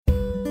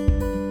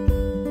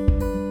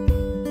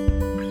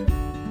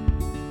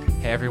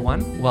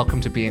everyone. Welcome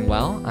to Being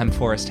Well. I'm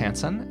Forrest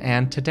Hansen,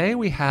 and today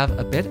we have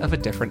a bit of a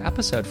different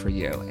episode for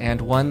you,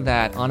 and one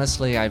that,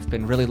 honestly, I've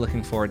been really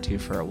looking forward to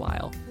for a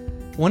while.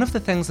 One of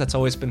the things that's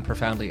always been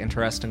profoundly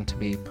interesting to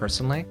me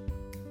personally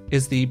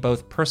is the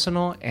both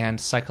personal and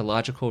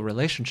psychological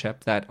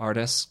relationship that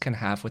artists can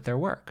have with their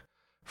work.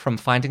 From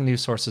finding new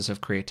sources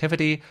of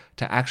creativity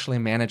to actually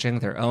managing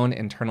their own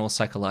internal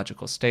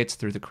psychological states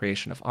through the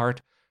creation of art,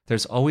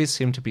 there's always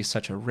seemed to be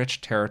such a rich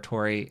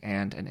territory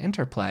and an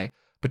interplay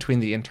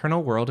between the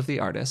internal world of the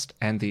artist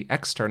and the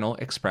external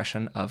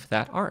expression of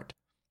that art.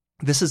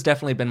 This has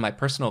definitely been my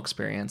personal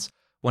experience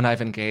when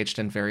I've engaged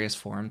in various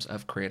forms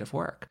of creative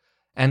work.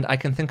 And I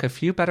can think of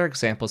few better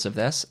examples of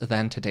this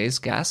than today's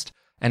guest,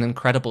 an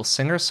incredible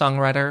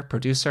singer-songwriter,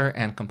 producer,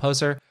 and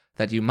composer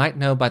that you might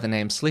know by the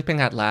name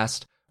Sleeping at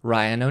Last,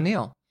 Ryan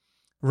O'Neill.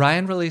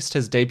 Ryan released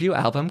his debut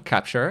album,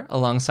 Capture,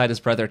 alongside his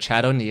brother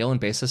Chad O'Neill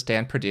and bassist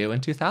Dan Perdue in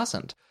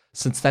 2000.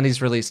 Since then,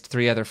 he's released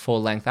 3 other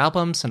full-length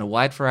albums and a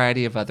wide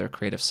variety of other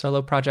creative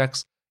solo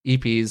projects,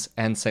 EPs,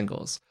 and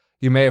singles.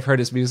 You may have heard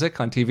his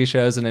music on TV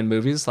shows and in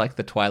movies like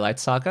The Twilight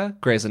Saga,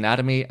 Grey's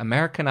Anatomy,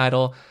 American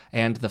Idol,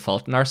 and The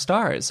Fault in Our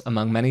Stars,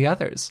 among many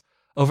others.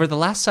 Over the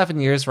last 7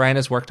 years, Ryan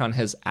has worked on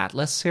his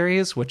Atlas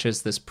series, which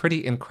is this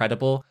pretty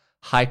incredible,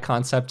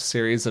 high-concept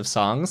series of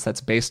songs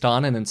that's based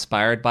on and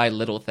inspired by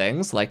little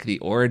things like the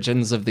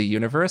origins of the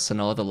universe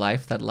and all the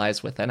life that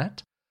lies within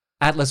it.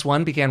 Atlas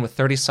 1 began with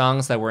 30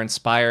 songs that were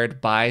inspired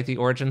by the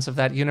origins of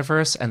that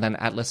universe, and then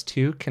Atlas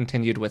 2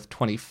 continued with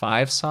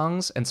 25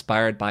 songs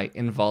inspired by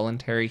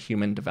involuntary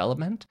human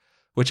development,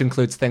 which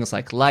includes things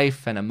like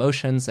life and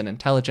emotions and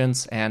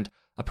intelligence, and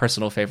a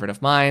personal favorite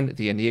of mine,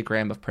 the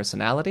Enneagram of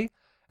personality.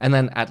 And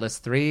then Atlas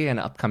 3, an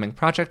upcoming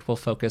project, will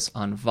focus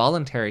on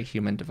voluntary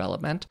human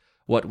development,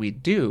 what we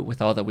do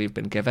with all that we've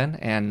been given,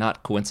 and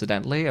not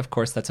coincidentally, of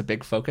course, that's a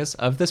big focus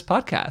of this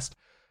podcast.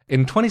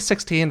 In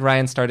 2016,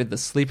 Ryan started the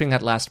Sleeping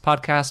at Last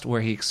podcast,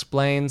 where he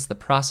explains the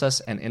process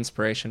and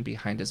inspiration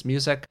behind his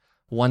music,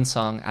 one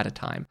song at a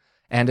time.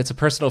 And it's a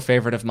personal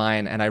favorite of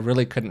mine, and I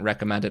really couldn't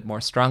recommend it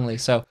more strongly.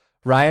 So,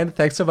 Ryan,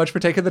 thanks so much for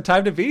taking the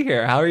time to be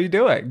here. How are you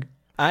doing?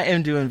 I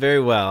am doing very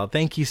well.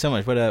 Thank you so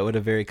much. What a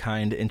very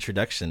kind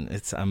introduction.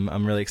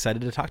 I'm really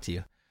excited to talk to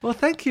you. Well,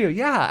 thank you.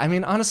 Yeah, I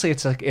mean, honestly,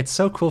 it's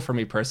so cool for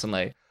me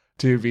personally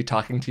to be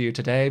talking to you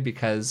today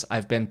because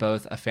I've been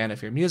both a fan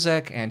of your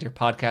music and your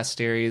podcast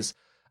series,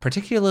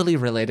 particularly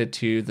related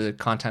to the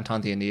content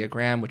on the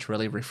Enneagram, which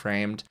really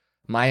reframed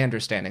my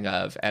understanding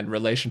of and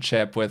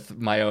relationship with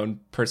my own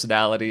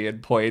personality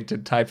and point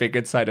and typing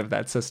inside of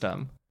that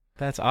system.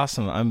 That's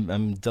awesome.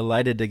 I'm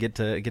delighted to get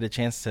a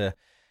chance to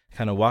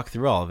kind of walk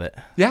through all of it.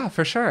 Yeah,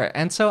 for sure.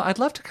 And so I'd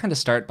love to kind of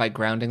start by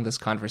grounding this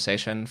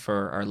conversation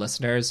for our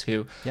listeners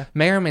who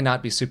may or may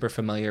not be super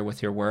familiar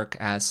with your work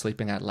as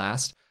Sleeping at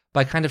Last,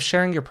 by kind of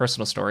sharing your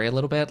personal story a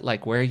little bit,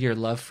 like where your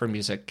love for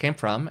music came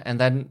from, and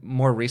then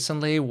more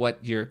recently,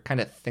 what your kind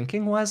of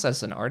thinking was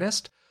as an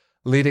artist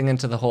leading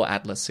into the whole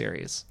Atlas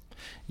series.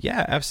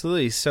 Yeah,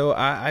 absolutely. So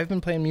I've been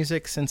playing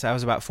music since I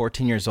was about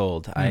 14 years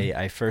old.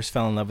 I first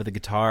fell in love with the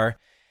guitar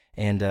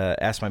and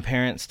asked my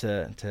parents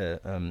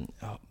I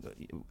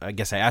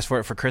guess I asked for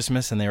it for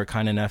Christmas, and they were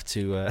kind enough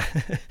to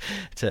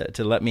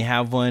to let me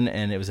have one,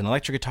 and it was an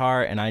electric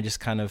guitar, and I just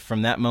kind of,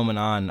 from that moment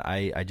on,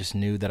 I just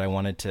knew that I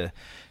wanted to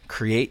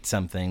create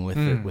something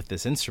with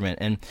this instrument,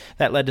 and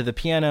that led to the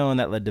piano, and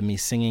that led to me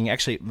singing.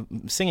 Actually,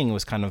 singing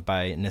was kind of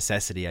by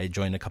necessity. I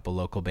joined a couple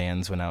local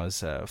bands when I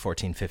was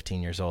 14,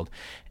 15 years old,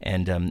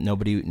 and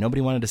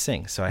nobody wanted to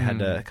sing, so I had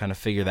to kind of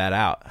figure that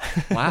out.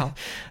 Wow,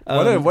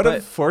 what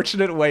a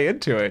fortunate way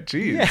into it.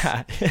 Jeez.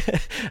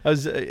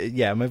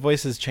 Yeah, my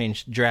voice has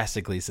changed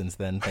drastically since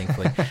then,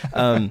 thankfully.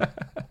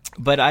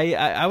 But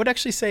I would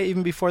actually say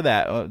even before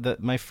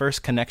that, my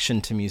first connection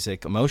to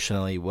music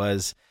emotionally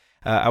was,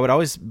 I would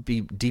always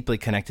be deeply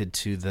connected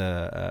to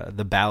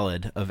the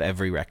ballad of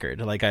every record.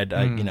 Like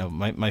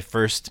my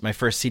first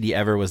CD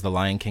ever was the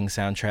Lion King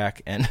soundtrack,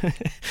 and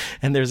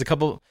and there's a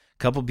couple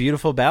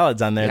beautiful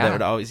ballads on there that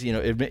would always,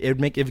 it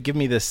would give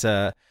me this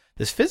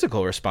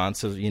physical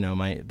response of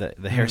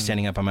the hair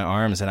standing up on my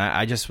arms, and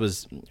I just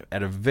was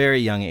at a very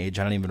young age,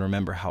 I don't even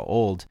remember how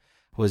old,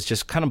 was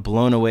just kind of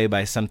blown away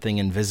by something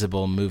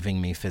invisible moving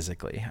me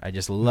physically. I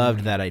just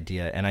loved that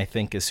idea, and I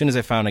think as soon as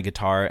I found a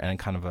guitar and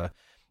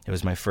it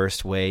was my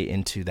first way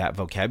into that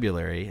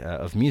vocabulary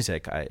of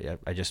music,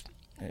 I just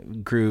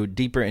grew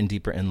deeper and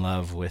deeper in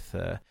love with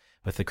the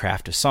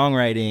craft of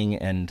songwriting,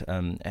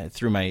 and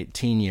through my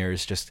teen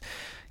years just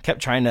kept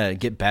trying to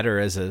get better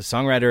as a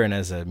songwriter and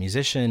as a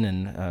musician,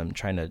 and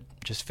trying to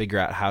just figure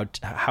out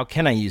how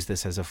can I use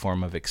this as a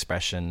form of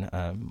expression,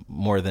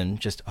 more than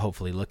just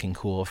hopefully looking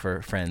cool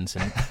for friends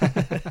and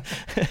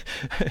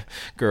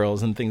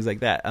girls and things like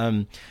that.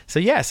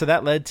 So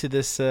that led to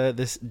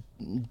this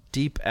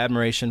deep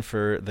admiration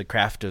for the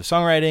craft of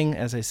songwriting,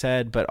 as I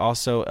said, but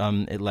also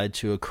it led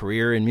to a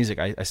career in music.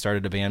 I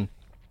started a band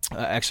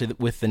actually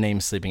with the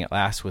name Sleeping at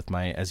Last, with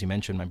my, as you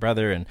mentioned, my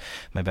brother and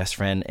my best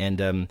friend.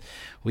 And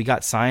we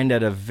got signed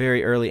at a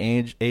very early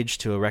age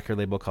to a record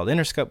label called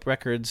Interscope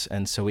Records.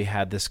 And so we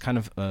had this kind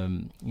of,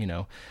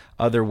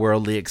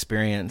 otherworldly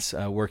experience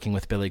working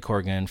with Billy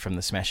Corgan from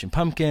the Smashing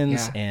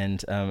Pumpkins. Yeah.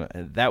 And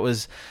that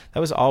was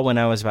all when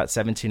I was about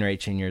 17 or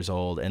 18 years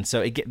old. And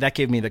so that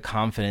gave me the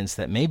confidence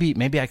that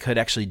maybe I could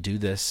actually do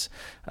this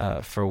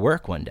for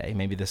work one day.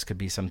 Maybe this could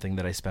be something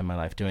that I spend my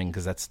life doing,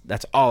 because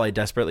that's all I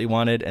desperately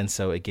wanted. And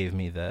so it gave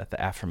me the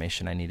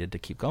affirmation I needed to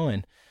keep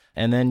going.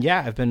 And then,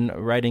 I've been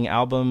writing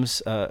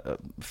albums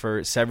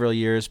for several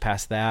years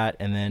past that.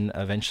 And then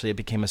eventually it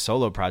became a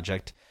solo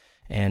project.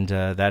 And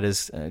that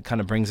is kind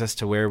of brings us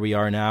to where we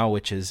are now,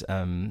 which is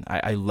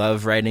I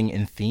love writing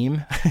in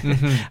theme.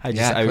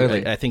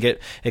 Mm-hmm. I think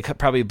it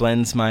probably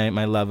blends my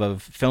love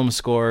of film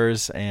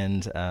scores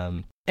and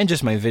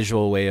just my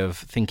visual way of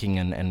thinking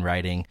and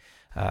writing.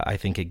 I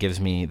think it gives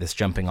me this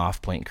jumping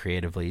off point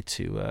creatively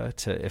to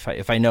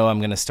if I know I'm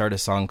going to start a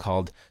song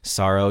called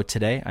Sorrow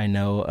today, I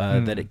know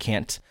that it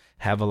can't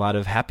have a lot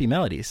of happy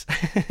melodies.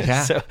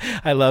 Yeah. So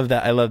I love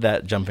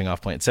that jumping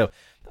off point. So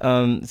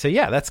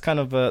that's kind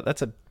of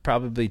that's a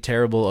probably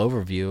terrible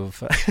overview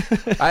of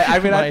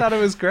I thought it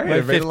was great.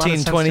 My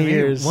 15, 20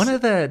 years. One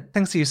of the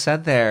things you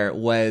said there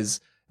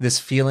was this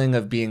feeling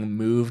of being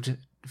moved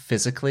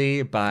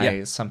physically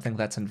by something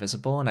that's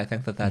invisible. And I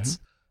think that that's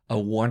a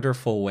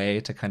wonderful way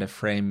to kind of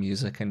frame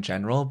music in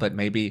general, but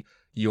maybe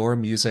your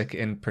music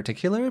in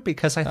particular,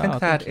 because I think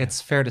that it's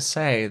fair to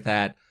say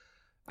that,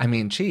 I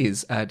mean,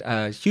 geez,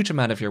 a huge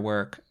amount of your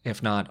work,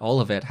 if not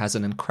all of it, has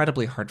an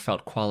incredibly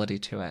heartfelt quality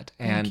to it.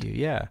 And thank you,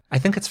 yeah. I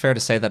think it's fair to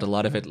say that a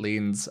lot of it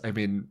leans,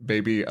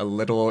 maybe a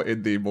little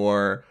in the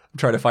more, I'm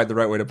trying to find the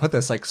right way to put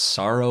this, like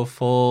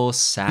sorrowful,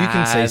 sad, you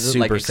can say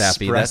super like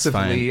sappy, that's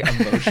fine.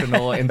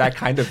 Emotional, in that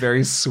kind of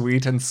very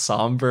sweet and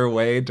somber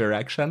way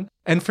direction.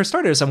 And for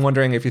starters, I'm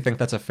wondering if you think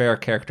that's a fair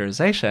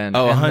characterization.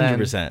 Oh,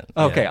 100%.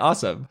 Okay,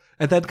 awesome.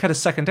 And then kind of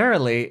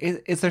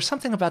secondarily, is there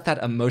something about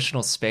that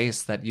emotional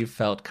space that you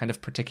felt kind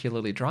of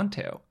particularly drawn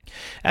to?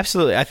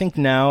 Absolutely. I think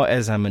now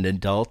as I'm an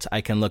adult, I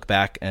can look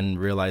back and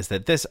realize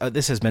that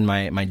this has been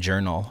my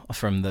journal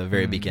from the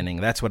very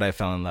beginning. That's what I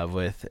fell in love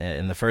with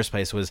in the first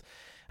place was,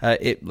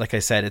 like I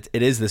said,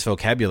 it is this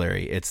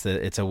vocabulary. It's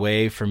a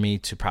way for me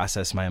to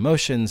process my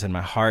emotions and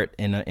my heart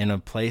in a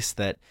place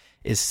that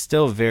is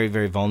still very,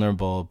 very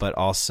vulnerable, but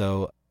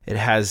also it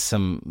has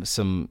some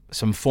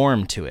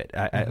form to it.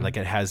 Like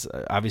it has,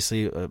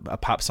 obviously a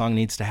pop song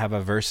needs to have a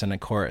verse and a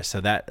chorus.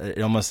 So that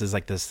it almost is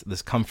like this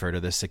comfort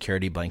or this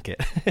security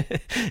blanket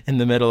in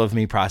the middle of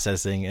me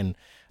processing and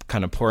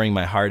kind of pouring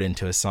my heart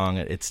into a song.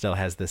 It still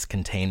has this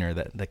container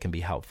that can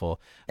be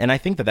helpful. And I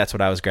think that that's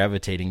what I was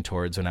gravitating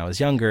towards when I was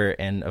younger.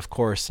 And of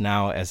course,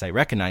 now as I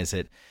recognize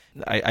it,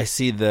 I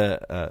see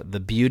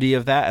the beauty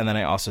of that. And then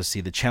I also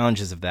see the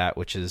challenges of that,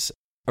 which is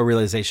a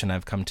realization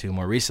I've come to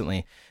more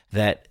recently,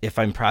 that if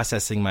I'm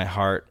processing my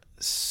heart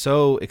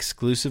so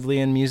exclusively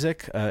in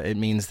music, it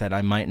means that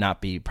I might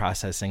not be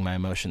processing my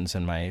emotions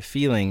and my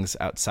feelings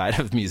outside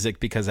of music,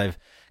 because I've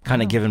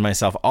kind of given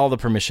myself all the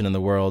permission in the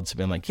world to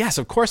be like, yes,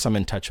 of course I'm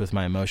in touch with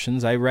my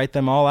emotions. I write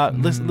them all out.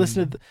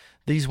 Listen to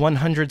these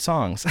 100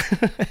 songs.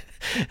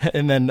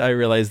 And then I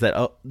realized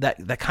that,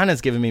 that kind of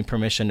has given me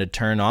permission to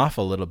turn off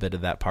a little bit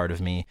of that part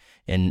of me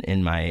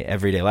in my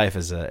everyday life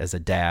as a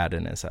dad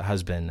and as a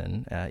husband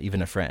and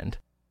even a friend.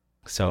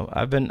 So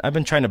I've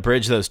been trying to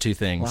bridge those two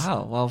things.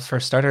 Wow. Well, for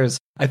starters,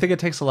 I think it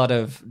takes a lot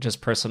of just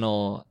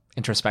personal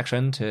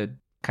introspection to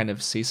kind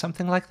of see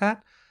something like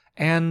that.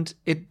 And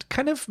it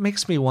kind of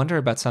makes me wonder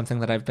about something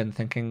that I've been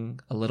thinking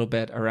a little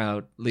bit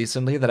around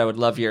recently that I would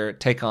love your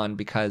take on,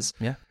 because,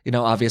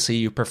 obviously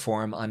you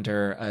perform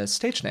under a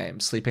stage name,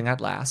 Sleeping at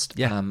Last,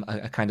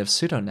 a kind of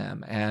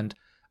pseudonym. And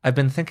I've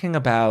been thinking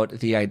about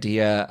the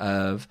idea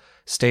of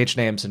stage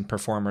names and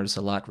performers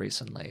a lot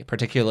recently.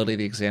 Particularly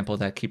the example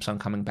that keeps on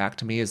coming back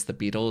to me is the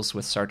Beatles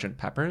with Sgt.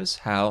 Pepper's,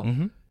 how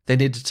they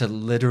needed to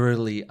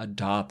literally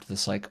adopt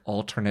this like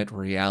alternate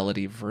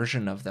reality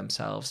version of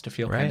themselves to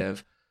feel kind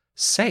of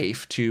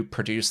safe to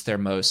produce their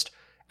most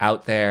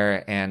out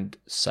there and,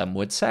 some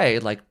would say,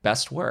 like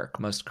best work,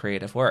 most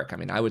creative work. I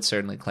mean, I would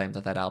certainly claim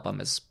that album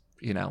is,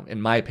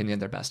 in my opinion,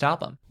 their best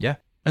album. Yeah.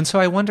 And so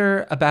I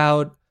wonder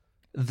about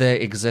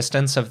the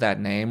existence of that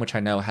name, which I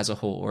know has a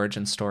whole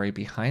origin story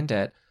behind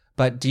it.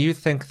 But do you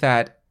think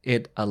that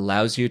it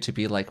allows you to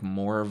be like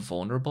more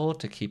vulnerable,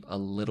 to keep a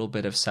little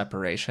bit of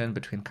separation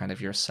between kind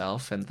of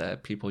yourself and the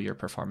people you're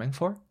performing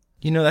for?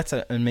 That's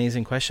an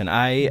amazing question.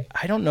 I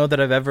don't know that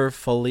I've ever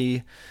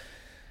fully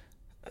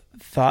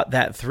thought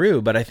that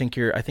through, but I think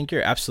you're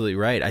absolutely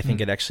right. I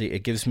think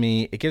it gives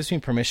me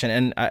permission,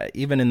 and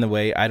even in the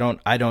way I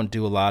don't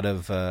do a lot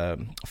of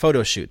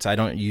photo shoots. I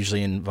don't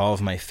usually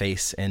involve my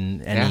face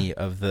in any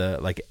of the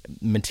like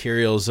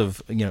materials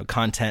of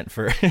content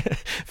for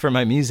for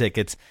my music.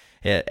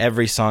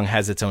 every song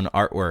has its own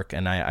artwork,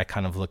 and I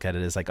kind of look at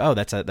it as like, oh,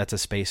 that's a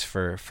space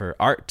for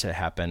art to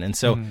happen. And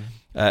so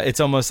it's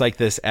almost like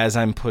this, as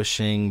I'm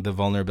pushing the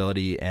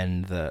vulnerability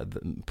and the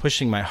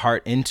pushing my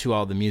heart into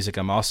all the music,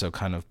 I'm also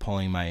kind of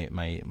pulling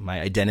my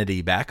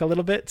identity back a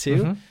little bit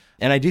too.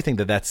 And I do think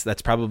that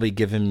that's probably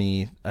given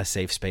me a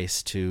safe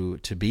space to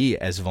be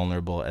as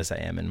vulnerable as I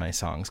am in my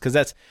songs, because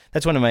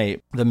that's one of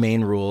the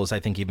main rules. I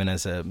think even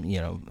as a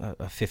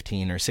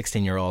 15 or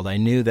 16-year-old, I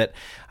knew that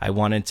I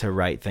wanted to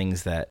write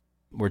things that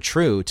were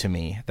true to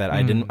me. That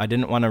I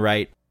didn't want to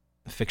write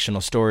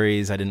fictional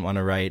stories. I didn't want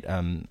to write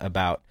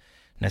about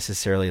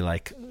necessarily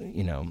like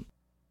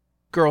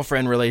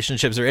girlfriend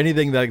relationships or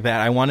anything like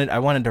that. I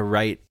wanted to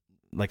write,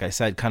 like I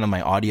said, kind of my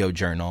audio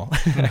journal.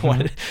 I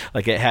wanted,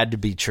 like, it had to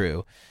be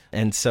true.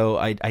 And so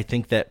I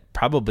think that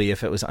probably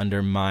if it was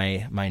under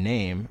my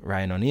name,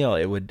 Ryan O'Neill,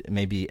 it would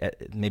maybe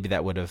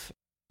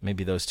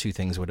those two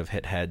things would have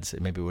hit heads.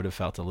 It maybe would have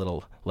felt a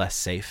little less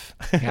safe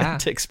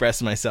to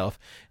express myself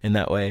in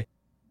that way.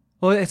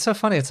 Well, it's so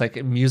funny. It's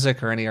like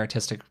music or any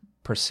artistic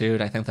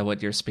pursuit. I think that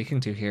what you're speaking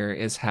to here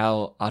is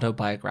how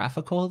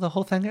autobiographical the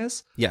whole thing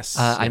is. Yes.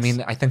 I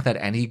mean, I think that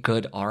any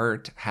good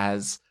art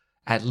has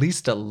at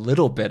least a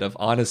little bit of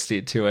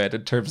honesty to it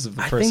in terms of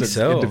the person's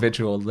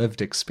individual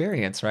lived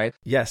experience, right?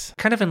 Yes.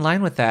 Kind of in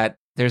line with that,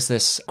 there's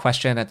this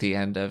question at the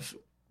end of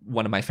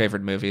one of my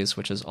favorite movies,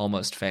 which is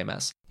Almost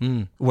Famous,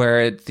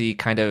 where the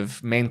kind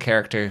of main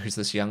character, who's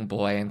this young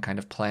boy and kind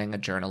of playing a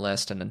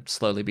journalist and then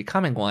slowly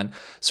becoming one,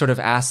 sort of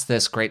asks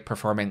this great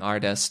performing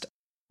artist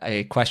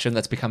a question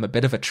that's become a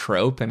bit of a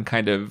trope in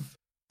kind of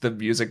the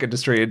music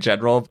industry in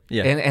general.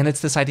 Yeah. And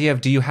it's this idea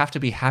of, do you have to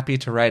be happy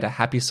to write a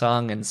happy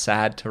song and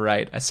sad to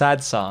write a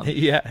sad song?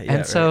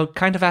 And so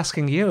kind of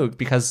asking you,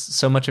 because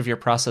so much of your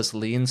process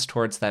leans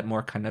towards that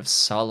more kind of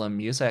solemn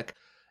music,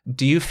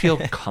 do you feel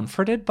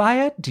comforted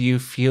by it? Do you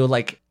feel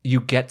like you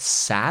get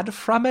sad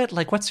from it?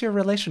 Like, what's your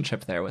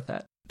relationship there with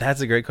it?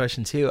 That's a great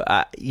question too.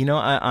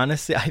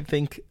 Honestly, I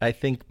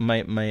think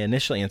my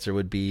initial answer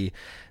would be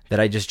that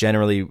I just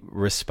generally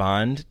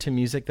respond to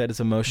music that is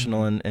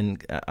emotional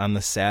and on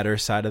the sadder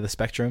side of the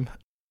spectrum.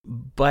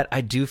 But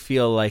I do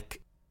feel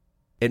like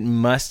it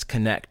must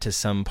connect to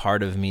some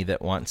part of me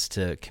that wants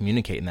to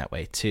communicate in that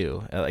way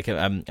too. Like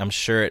I'm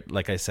sure it,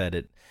 like I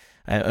said,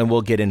 and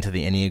we'll get into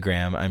the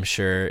Enneagram, I'm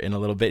sure, in a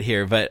little bit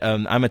here, but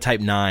I'm a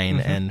type 9,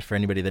 and for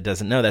anybody that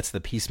doesn't know, that's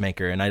the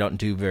peacemaker, and I don't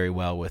do very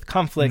well with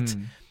conflict,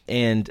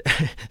 and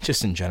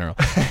just in general.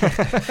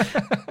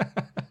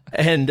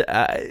 And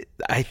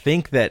I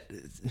think that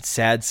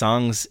sad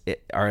songs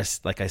are,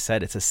 like I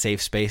said, it's a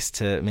safe space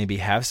to maybe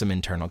have some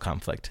internal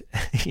conflict.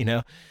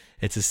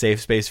 It's a safe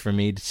space for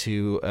me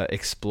to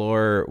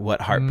explore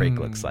what heartbreak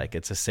looks like.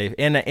 It's a safe,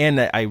 and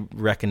I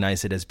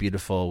recognize it as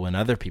beautiful when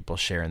other people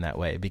share in that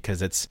way,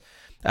 because it's.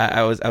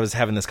 I was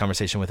having this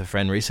conversation with a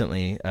friend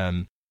recently.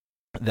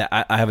 That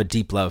I have a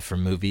deep love for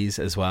movies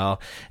as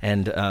well.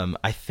 And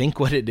I think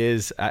what it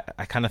is,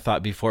 I kind of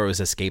thought before it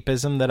was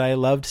escapism that I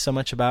loved so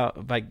much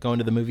about by going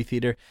to the movie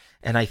theater.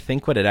 And I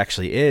think what it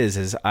actually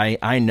is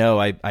I know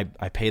I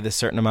pay this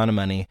certain amount of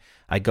money.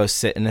 I go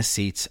sit in a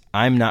seat.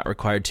 I'm not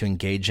required to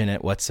engage in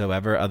it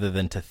whatsoever other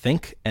than to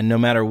think. And no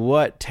matter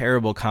what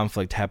terrible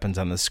conflict happens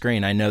on the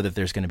screen, I know that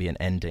there's going to be an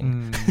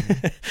ending.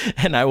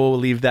 And I will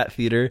leave that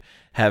theater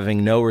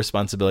having no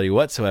responsibility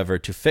whatsoever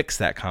to fix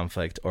that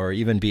conflict or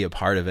even be a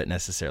part of it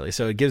necessarily.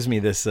 So it gives me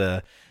this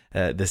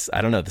this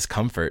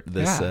comfort,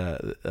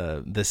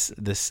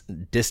 this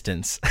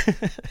distance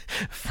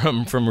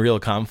from real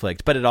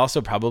conflict. But it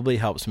also probably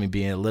helps me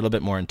be a little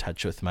bit more in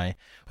touch with my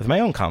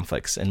own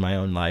conflicts in my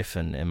own life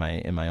and in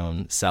my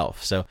own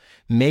self. So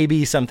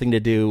maybe something to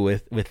do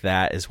with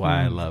that is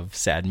why I love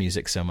sad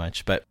music so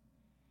much. But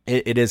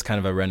it is kind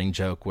of a running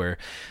joke where,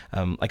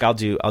 like I'll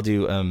do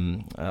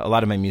a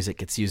lot of my music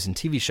gets used in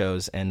TV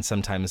shows, and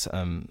sometimes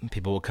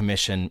people will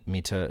commission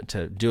me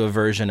to do a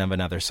version of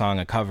another song,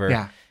 a cover.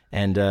 Yeah.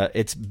 And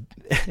it's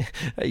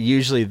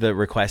usually the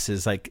request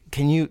is like,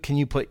 can you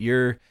put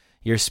your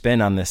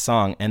spin on this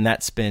song? And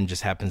that spin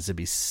just happens to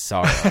be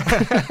sorrow.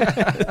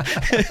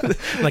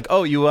 Like,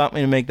 oh, you want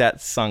me to make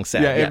that song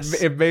sad? Yeah,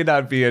 yes. It may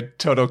not be a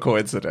total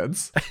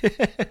coincidence.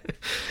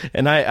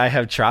 And I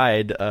have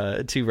tried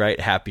to write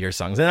happier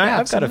songs, and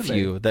I've got a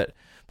few that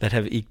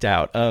have eked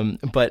out.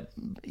 But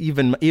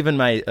even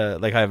my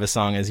like I have a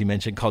song, as you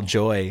mentioned, called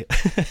Joy,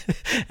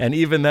 and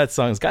even that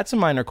song's got some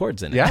minor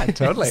chords in it. Yeah,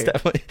 totally.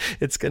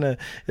 it's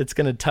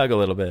gonna tug a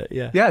little bit.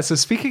 Yeah. Yeah. So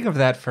speaking of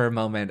that for a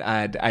moment,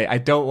 I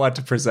don't want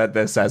to present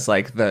this as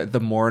like the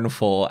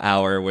mournful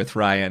hour with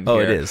Ryan. Oh,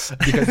 here, it is,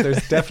 because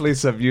there's definitely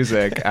some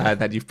music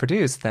that you've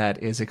produced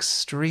that is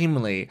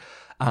extremely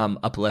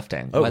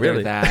uplifting. Oh, whether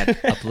really? that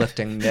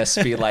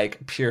upliftingness be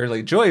like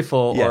purely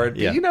joyful or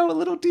a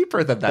little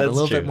deeper than that, That's a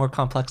little true. bit more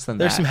complex than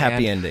There's that. some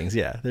happy endings.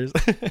 Yeah. There's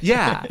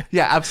yeah,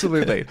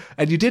 absolutely.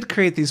 And you did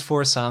create these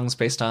 4 songs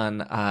based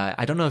on,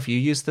 I don't know if you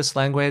used this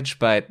language,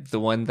 but the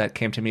one that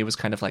came to me was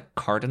kind of like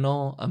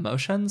cardinal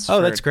emotions.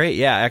 Oh, that's great.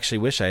 Yeah, I actually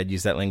wish I had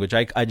used that language.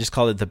 I just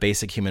called it the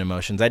basic human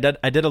emotions. I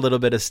did a little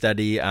bit of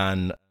study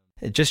on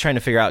just trying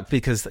to figure out,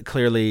 because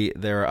clearly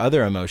there are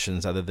other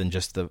emotions other than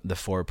just the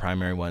four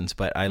primary ones.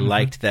 But I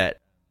liked that.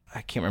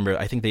 I can't remember.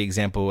 I think the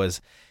example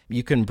was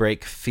you can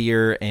break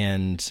fear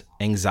and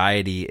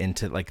anxiety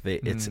into like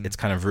it's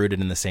kind of rooted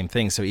in the same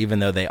thing. So even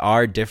though they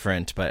are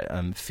different,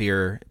 but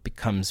fear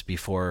comes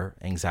before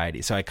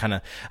anxiety. So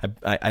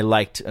I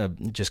liked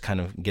just kind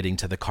of getting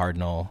to the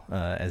cardinal,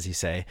 as you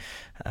say,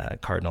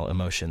 cardinal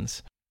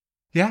emotions.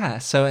 Yeah.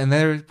 So, and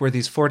there were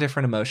these four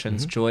different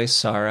emotions: joy,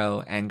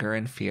 sorrow, anger,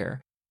 and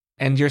fear.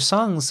 And your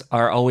songs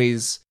are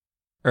always,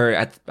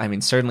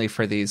 certainly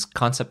for these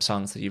concept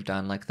songs that you've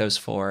done, like those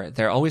four,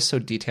 they're always so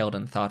detailed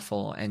and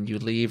thoughtful, and you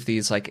leave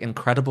these like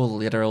incredible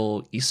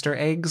literal Easter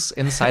eggs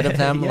inside of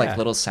them, like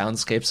little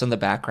soundscapes in the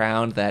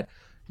background that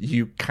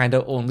you kind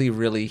of only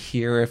really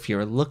hear if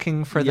you're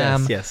looking for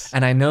them. Yes.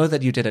 And I know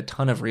that you did a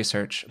ton of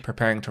research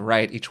preparing to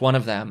write each one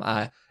of them.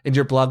 In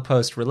your blog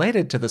post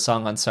related to the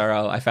song on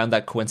Sorrow, I found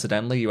that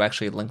coincidentally you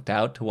actually linked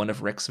out to one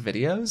of Rick's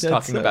videos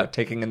talking about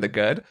taking in the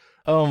good.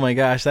 Oh my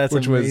gosh, that's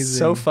which amazing. Was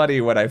so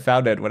funny when I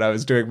found it when I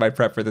was doing my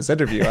prep for this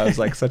interview. I was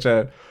like, such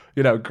a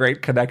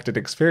great connected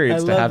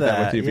experience to have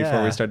that with you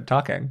before we started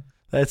talking.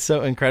 That's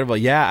so incredible.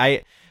 Yeah,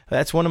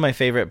 that's one of my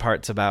favorite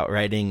parts about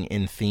writing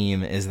in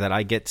theme is that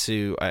I get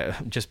to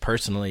just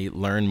personally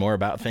learn more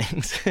about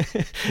things.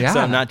 So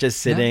I'm not just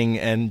sitting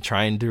and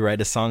trying to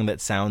write a song that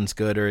sounds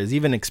good or is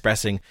even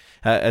expressing,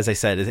 as I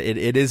said,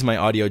 it is my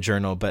audio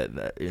journal,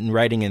 but in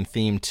writing in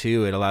theme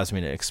too, it allows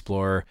me to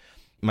explore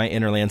my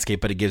inner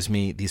landscape, but it gives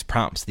me these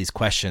prompts, these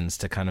questions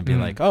to kind of be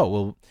like, oh,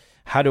 well,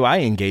 how do I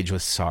engage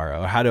with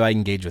sorrow? How do I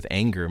engage with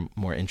anger?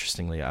 More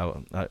interestingly,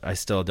 I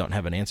still don't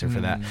have an answer for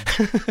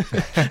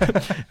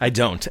that. I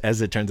don't,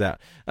 as it turns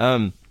out.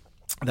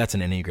 That's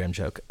an Enneagram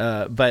joke.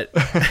 But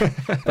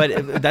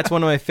that's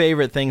one of my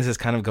favorite things is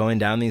kind of going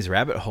down these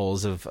rabbit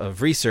holes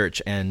of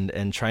research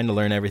and trying to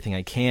learn everything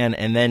I can.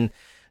 And then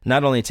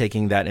not only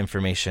taking that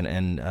information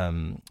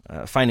and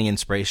finding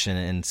inspiration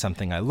in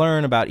something I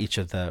learn about each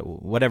of the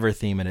whatever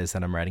theme it is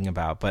that I'm writing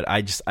about, but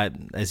I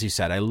as you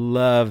said, I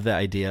love the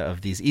idea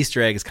of these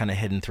Easter eggs kind of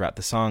hidden throughout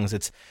the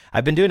songs.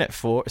 I've been doing it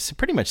for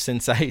pretty much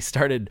since I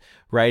started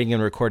writing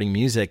and recording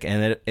music,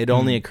 and it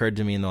only occurred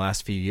to me in the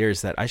last few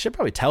years that I should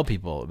probably tell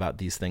people about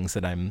these things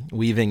that I'm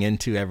weaving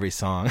into every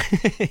song.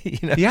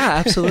 Yeah,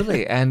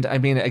 absolutely. And I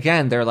mean,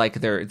 again,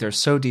 they're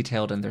so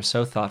detailed and they're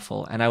so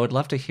thoughtful, and I would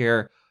love to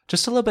hear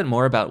just a little bit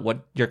more about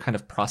what your kind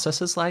of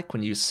process is like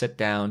when you sit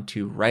down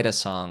to write a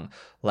song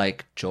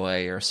like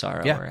joy or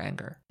sorrow or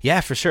anger.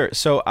 Yeah, for sure.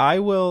 So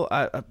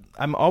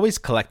I'm always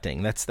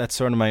collecting. That's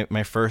sort of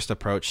my first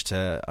approach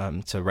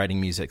to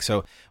writing music.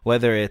 So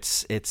whether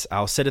it's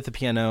I'll sit at the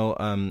piano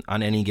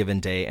on any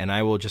given day, and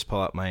I will just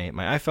pull out my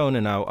iPhone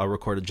and I'll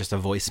record just a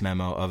voice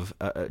memo of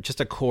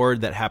just a chord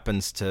that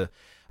happens to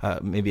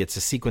maybe it's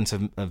a sequence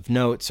of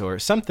notes or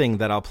something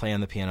that I'll play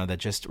on the piano that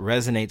just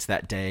resonates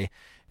that day.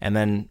 And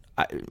then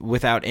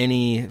without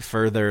any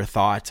further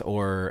thought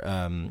or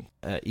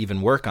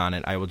even work on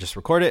it, I will just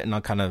record it and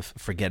I'll kind of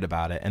forget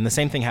about it. And the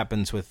same thing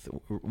happens with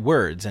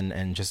words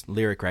and just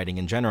lyric writing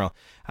in general.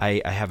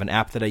 I have an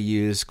app that I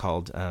use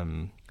called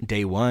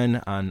Day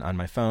One on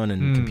my phone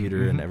and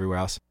computer and everywhere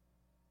else.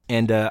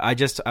 And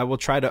I will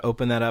try to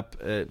open that up.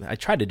 I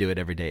try to do it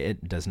every day.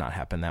 It does not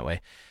happen that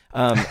way.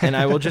 And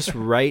I will just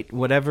write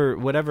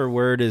whatever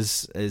word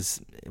is.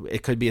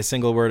 It could be a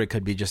single word. It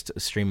could be just a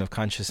stream of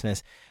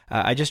consciousness.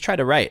 I just try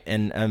to write.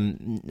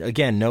 And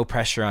again, no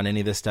pressure on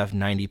any of this stuff.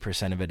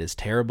 90% of it is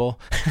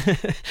terrible.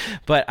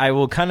 But I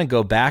will kind of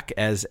go back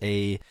as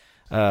a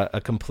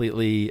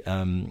completely,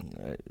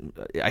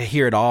 I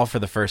hear it all for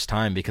the first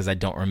time because I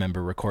don't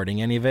remember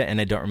recording any of it and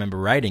I don't remember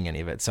writing any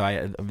of it.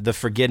 So the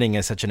forgetting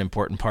is such an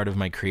important part of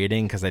my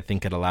creating because I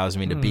think it allows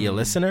me to be a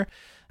listener.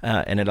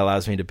 And it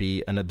allows me to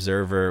be an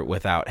observer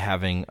without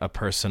having a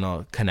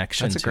personal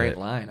connection to it. That's a great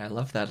line. I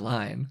love that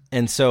line.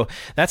 And so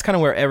that's kind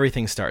of where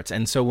everything starts.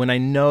 And so when I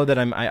know that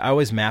I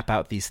always map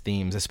out these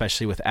themes,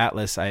 especially with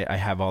Atlas, I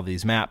have all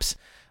these maps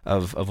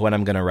of what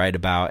I'm going to write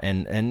about.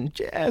 And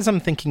as I'm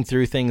thinking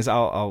through things,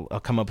 I'll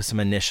come up with some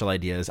initial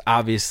ideas.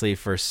 Obviously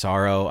for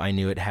Sorrow, I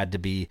knew it had to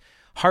be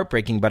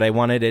heartbreaking, but I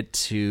wanted it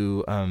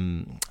to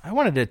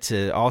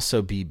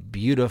also be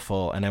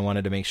beautiful, and I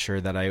wanted to make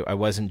sure that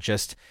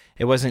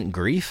it wasn't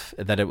grief,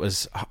 that it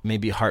was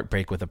maybe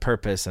heartbreak with a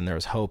purpose, and there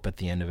was hope at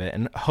the end of it.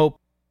 And hope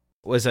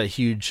was a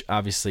huge,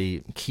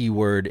 obviously, key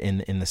word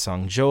in the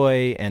song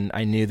Joy, and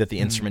I knew that the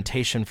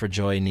instrumentation for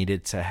Joy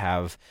needed to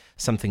have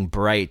something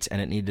bright, and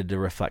it needed to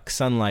reflect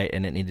sunlight,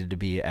 and it needed to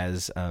be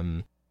as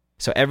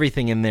so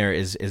everything in there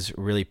is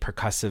really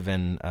percussive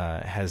and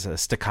has a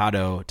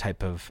staccato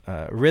type of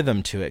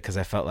rhythm to it, because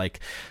I felt like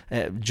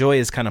Joy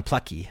is kind of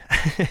plucky.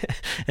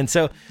 And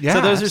so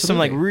those are some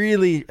like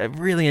really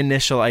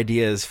initial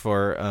ideas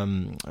for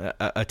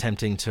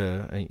attempting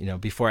to,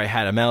 before I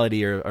had a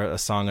melody or a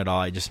song at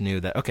all, I just knew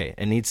that, okay,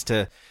 it needs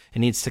to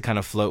kind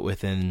of float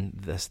within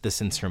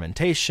this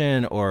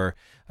instrumentation, or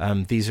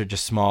these are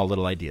just small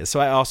little ideas. So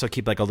I also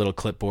keep like a little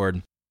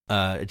clipboard,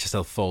 just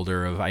a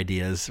folder of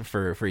ideas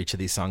for each of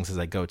these songs as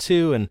I go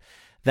to. And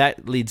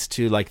that leads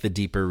to like the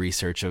deeper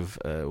research of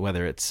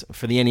whether it's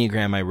for the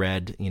Enneagram. I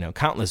read,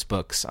 countless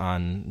books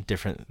on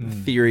different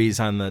theories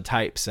on the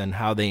types and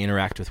how they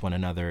interact with one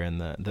another and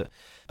the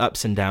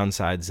ups and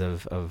downsides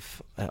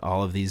of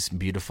all of these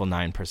beautiful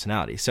 9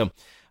 personalities. So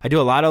I do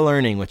a lot of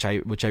learning, which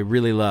I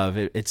really love.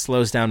 It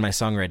slows down my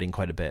songwriting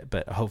quite a bit,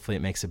 but hopefully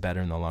it makes it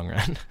better in the long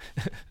run.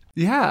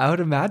 Yeah, I would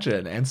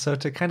imagine. And so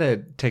to kind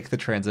of take the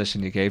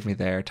transition you gave me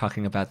there,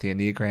 talking about the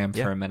Enneagram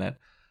for a minute,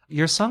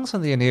 your songs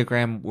on the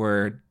Enneagram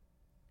were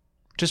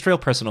just real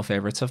personal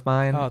favorites of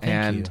mine. Oh,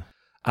 thank you.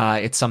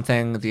 It's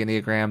something, the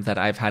Enneagram, that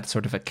I've had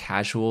sort of a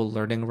casual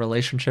learning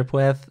relationship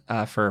with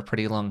for a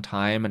pretty long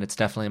time, and it's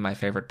definitely my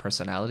favorite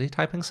personality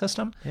typing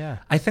system. Yeah.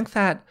 I think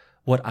that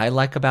what I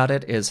like about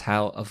it is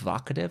how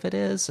evocative it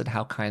is and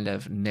how kind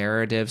of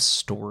narrative,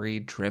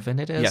 story-driven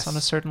it is on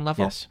a certain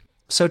level. Yes.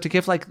 So to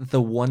give like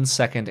the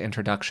 1-second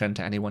introduction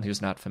to anyone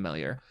who's not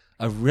familiar,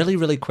 a really,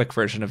 really quick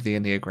version of the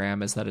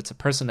Enneagram is that it's a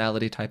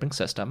personality typing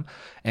system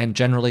and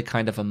generally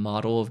kind of a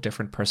model of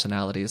different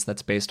personalities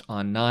that's based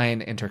on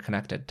 9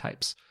 interconnected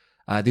types.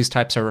 These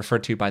types are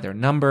referred to by their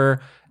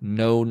number.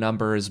 No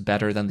number is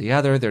better than the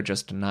other. They're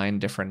just 9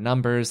 different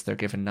numbers. They're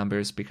given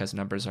numbers because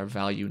numbers are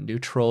value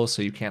neutral,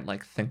 so you can't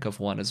like think of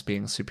one as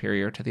being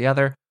superior to the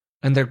other.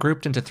 And they're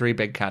grouped into 3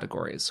 big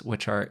categories,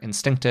 which are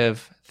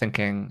instinctive,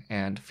 thinking,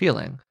 and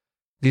feeling.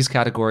 These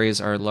categories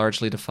are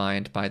largely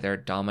defined by their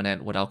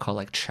dominant, what I'll call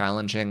like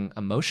challenging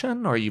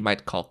emotion, or you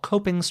might call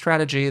coping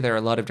strategy. There are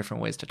a lot of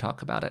different ways to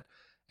talk about it.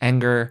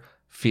 Anger,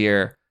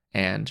 fear,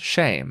 and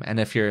shame. And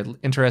if you're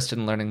interested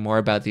in learning more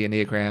about the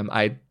Enneagram,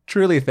 I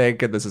truly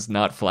think, and this is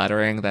not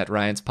flattering, that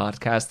Ryan's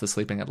podcast, the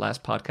Sleeping at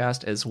Last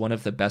podcast, is one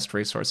of the best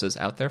resources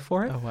out there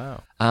for it. Oh,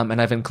 wow.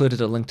 And I've included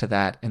a link to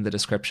that in the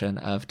description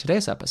of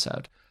today's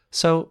episode.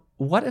 So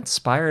what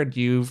inspired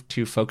you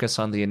to focus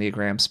on the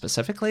Enneagram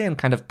specifically and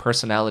kind of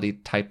personality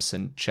types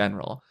in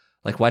general?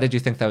 Like, why did you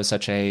think that was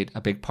such a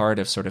big part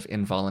of sort of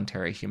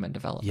involuntary human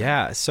development?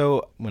 Yeah.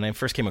 So when I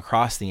first came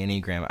across the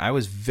Enneagram, I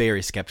was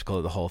very skeptical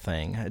of the whole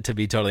thing, to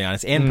be totally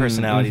honest, and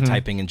personality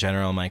typing in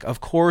general. I'm like,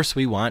 of course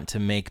we want to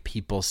make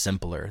people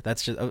simpler.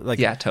 That's just like,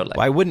 yeah, totally.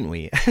 Why wouldn't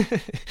we?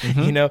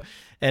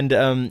 And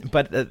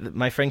but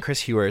my friend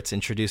Chris Hewerts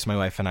introduced my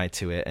wife and I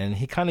to it, and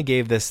he kind of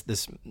gave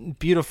this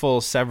beautiful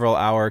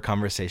several-hour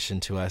conversation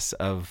to us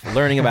of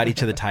learning about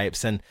each of the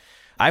types. And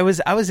I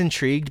was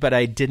intrigued, but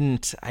I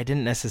didn't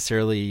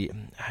necessarily.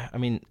 I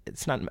mean,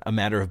 it's not a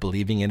matter of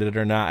believing in it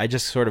or not. I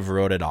just sort of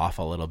wrote it off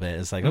a little bit.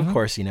 It's like, of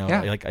course,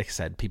 like I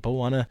said, people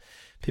want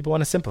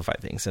to simplify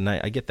things, and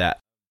I get that.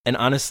 And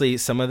honestly,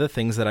 some of the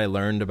things that I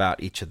learned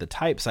about each of the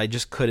types, I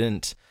just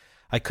couldn't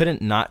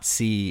not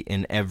see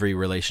in every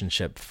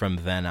relationship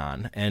from then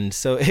on. And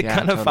so it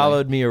kind of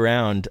followed me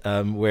around,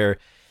 where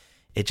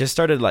it just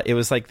started like, it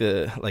was like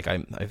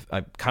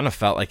I kind of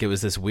felt like it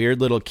was this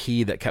weird little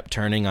key that kept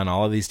turning on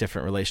all of these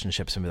different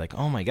relationships and be like,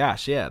 oh my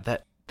gosh, yeah,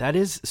 that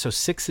is, so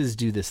 6s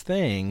do this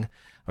thing,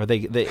 or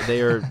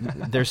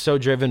they're so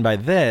driven by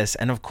this.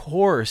 And of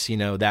course,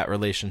 that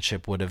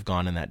relationship would have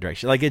gone in that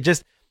direction. Like it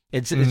just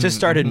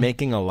started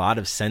making a lot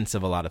of sense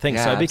of a lot of things.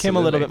 Yeah, so I became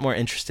absolutely. a little bit more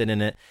interested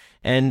in it.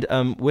 And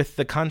with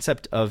the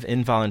concept of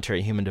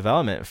involuntary human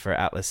development for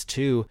Atlas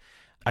 2,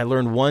 I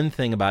learned one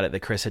thing about it that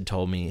Chris had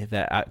told me,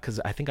 that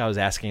because I think I was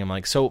asking him,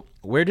 like, so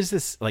where does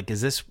this, like,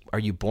 are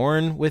you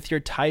born with your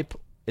type?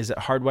 Is it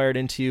hardwired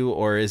into you,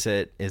 or is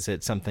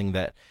it something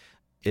that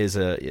is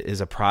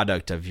a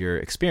product of your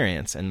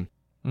experience? And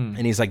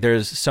he's like,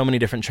 there's so many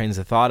different trains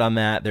of thought on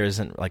that. There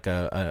isn't like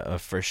a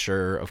for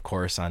sure, of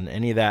course, on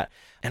any of that.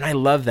 And I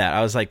love that.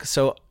 I was like,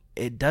 so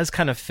it does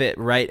kind of fit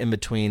right in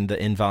between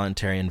the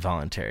involuntary and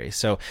voluntary.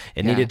 So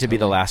it needed to be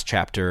the last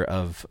chapter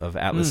of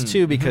Atlas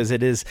 2, because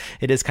it is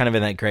kind of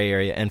in that gray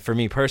area. And for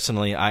me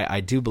personally, I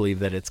do believe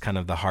that it's kind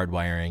of the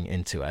hardwiring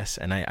into us.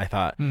 And I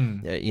thought,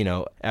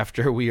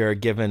 after we are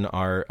given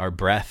our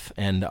breath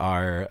and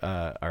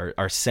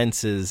our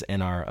senses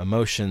and our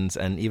emotions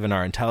and even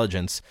our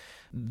intelligence,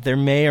 there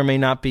may or may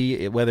not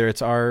be, whether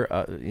it's our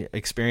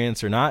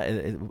experience or not,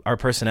 our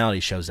personality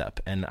shows up.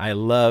 And I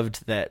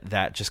loved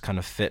that just kind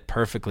of fit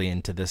perfectly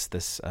into this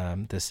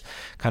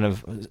kind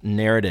of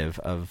narrative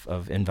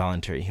of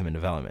involuntary human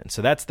development.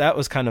 So that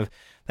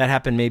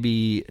happened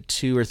maybe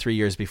 2 or 3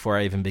 years before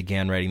I even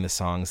began writing the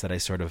songs, that I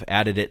sort of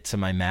added it to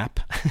my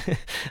map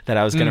that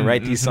I was going to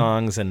write these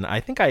songs. And I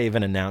think I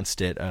even announced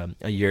it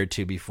a year or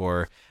two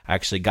before I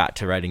actually got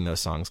to writing those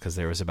songs, because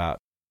there was about,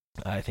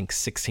 I think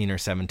 16 or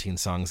 17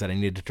 songs that I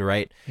needed to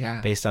write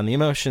based on the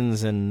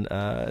emotions and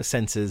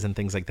senses and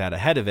things like that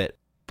ahead of it.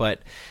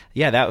 But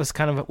yeah, that was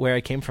kind of where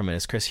I came from. It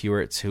is Chris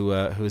Hewerts, who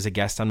is a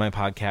guest on my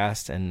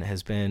podcast and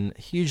has been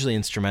hugely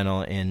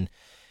instrumental in,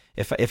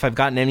 if I've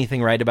gotten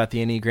anything right about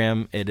the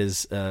Enneagram, it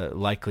is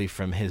likely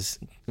from his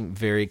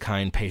very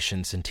kind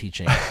patience and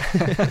teaching.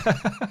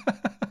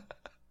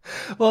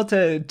 Well,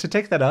 to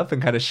take that up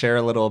and kind of share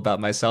a little about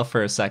myself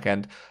for a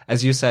second,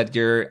 as you said,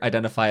 you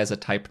identify as a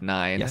type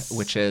 9, yes,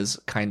 which is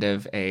kind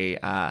of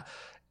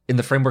in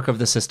the framework of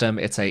the system,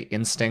 it's a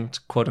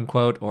instinct, quote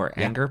unquote, or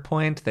anger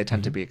point. They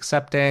tend to be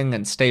accepting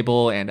and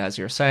stable, and as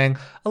you're saying,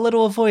 a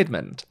little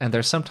avoidant. And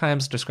they're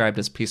sometimes described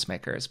as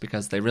peacemakers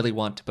because they really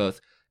want to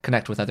both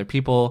connect with other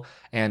people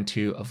and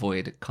to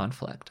avoid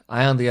conflict.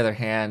 I, on the other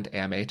hand,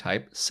 am a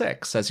type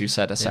 6, as you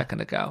said a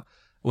second ago,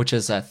 which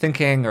is a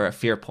thinking or a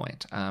fear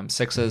point.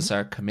 Sixes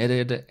are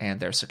committed and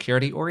they're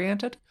security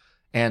oriented.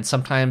 And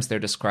sometimes they're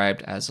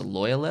described as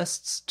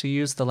loyalists, to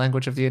use the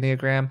language of the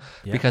Enneagram,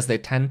 because they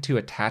tend to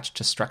attach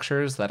to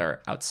structures that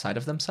are outside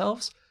of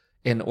themselves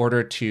in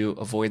order to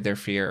avoid their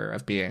fear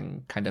of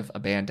being kind of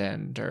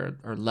abandoned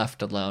or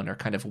left alone or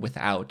kind of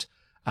without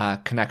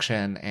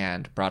connection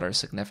and broader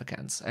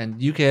significance. And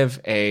you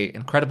give a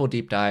incredible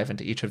deep dive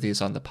into each of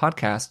these on the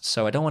podcast,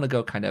 so I don't want to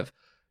go kind of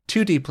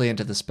too deeply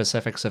into the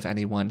specifics of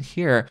any one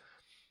here.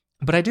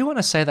 But I do want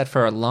to say that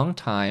for a long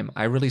time,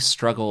 I really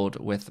struggled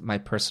with my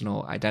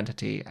personal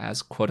identity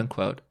as quote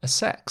unquote a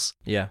 6.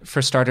 Yeah.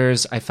 For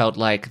starters, I felt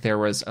like there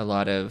was a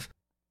lot of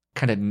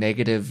kind of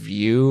negative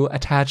view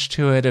attached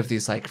to it of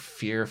these like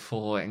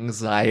fearful,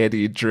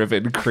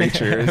 anxiety-driven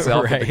creatures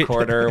off in the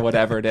corner or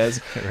whatever it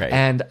is. Right.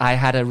 And I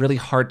had a really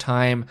hard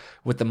time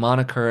with the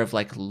moniker of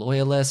like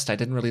loyalist. I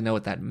didn't really know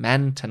what that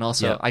meant. And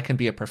also I can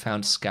be a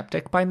profound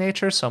skeptic by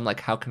nature. So I'm like,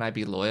 how can I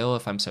be loyal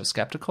if I'm so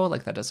skeptical?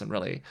 Like that doesn't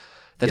really...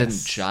 That didn't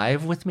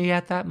jive with me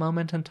at that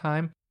moment in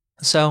time.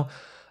 So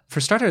for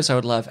starters, I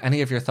would love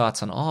any of your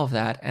thoughts on all of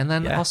that. And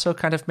then also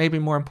kind of maybe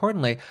more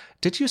importantly,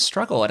 did you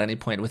struggle at any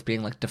point with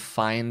being like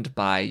defined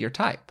by your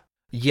type?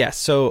 Yes.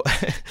 So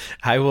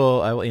I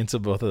will answer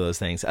both of those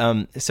things.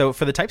 So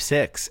for the type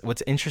 6,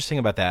 what's interesting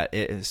about that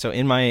is, so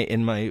in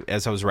my,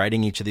 as I was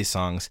writing each of these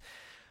songs,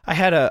 I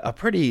had a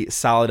pretty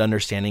solid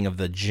understanding of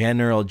the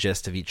general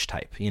gist of each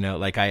type. You know,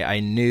 like I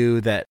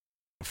knew that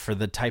for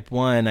the type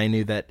 1, I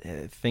knew that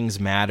things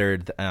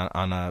mattered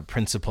on a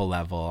principle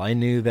level. I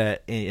knew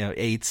that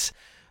 8s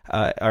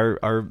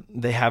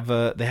they have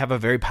a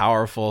very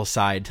powerful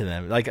side to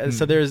them. Like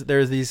so,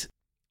 there's these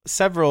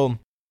several,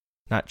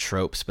 not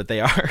tropes, but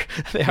they are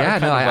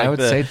I would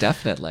say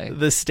definitely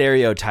the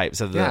stereotypes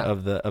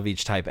of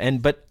each type.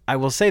 But I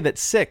will say that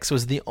 6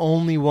 was the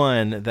only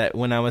one that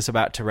when I was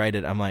about to write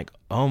it, I'm like,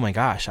 oh my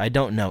gosh, I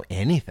don't know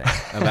anything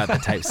about the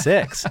type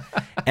 6.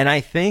 And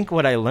I think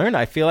what I learned,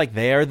 I feel like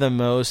they are the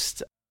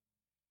most,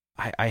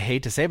 I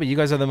hate to say it, but you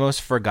guys are the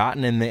most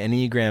forgotten in the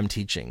Enneagram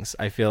teachings.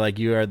 I feel like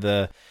you are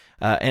the,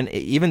 and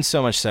even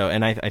so much so,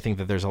 and I think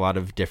that there's a lot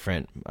of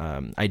different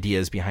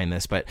ideas behind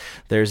this, but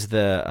there's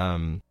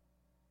the,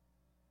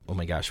 oh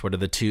my gosh, what are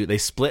the two? They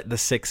split the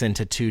 6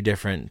 into 2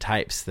 different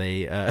types. Do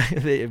you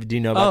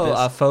know about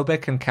this?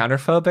 Phobic and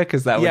counterphobic?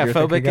 Is that what you're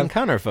thinking of? Yeah, phobic and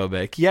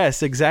counterphobic.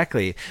 Yes,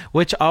 exactly.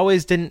 Which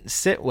always didn't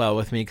sit well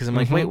with me because I'm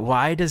like, wait,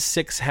 why does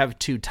 6 have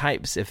 2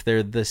 types if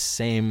they're the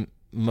same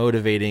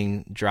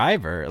motivating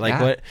driver?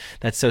 Like what?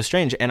 That's so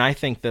strange. And I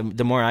think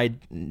the more I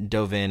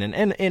dove in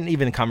and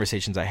even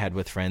conversations I had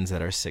with friends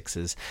that are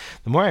 6s,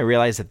 the more I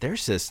realized that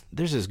there's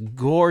this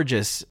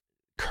gorgeous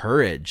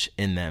courage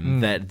in them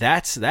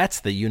that's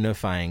the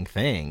unifying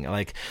thing.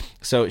 Like,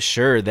 so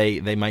sure,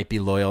 they might be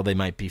loyal, they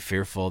might be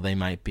fearful, they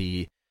might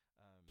be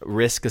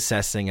risk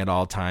assessing at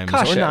all times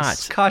or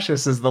not.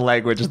 Cautious is the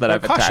language that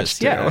I've attached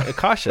to. Yeah,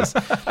 cautious.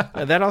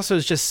 That also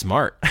is just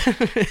smart,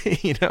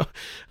 you know.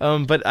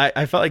 But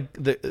I felt like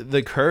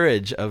the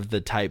courage of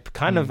the type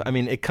kind of, I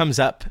mean, it comes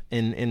up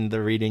in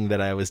the reading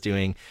that I was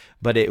doing,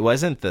 but it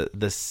wasn't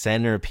the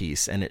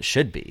centerpiece, and it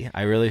should be.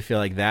 I really feel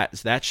like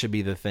that should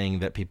be the thing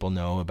that people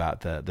know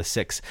about the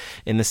 6,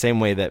 in the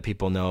same way that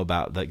people know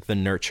about like the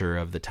nurture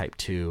of the type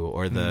 2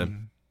 or the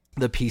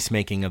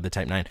peacemaking of the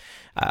type 9.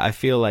 I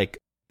feel like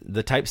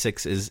the type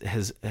 6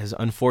 has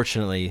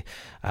unfortunately,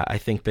 I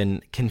think,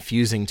 been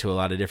confusing to a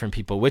lot of different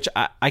people, which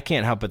I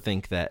can't help but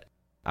think that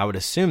I would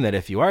assume that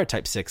if you are a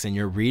type 6 and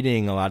you're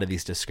reading a lot of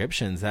these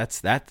descriptions,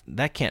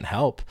 that can't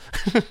help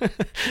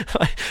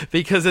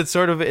because it's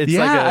like a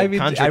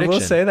contradiction. I will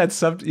say that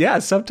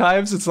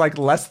sometimes it's like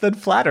less than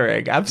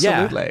flattering.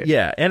 Absolutely.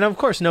 Yeah. And of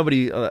course,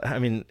 nobody,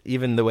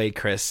 even the way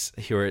Chris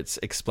Hewitts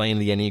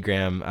explained the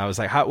Enneagram, I was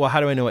like, how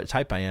do I know what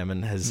type I am?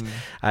 And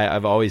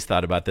I've always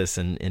thought about this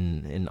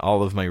in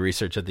all of my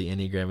research of the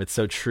Enneagram. It's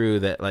so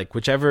true that like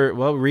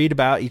read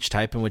about each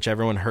type, and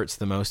whichever one hurts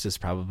the most is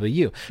probably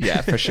you.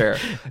 Yeah, for sure.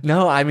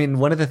 No, I mean,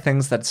 one of the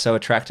things that so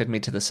attracted me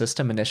to the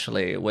system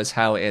initially was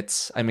how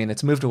it's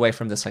moved away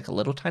from this like a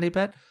little tiny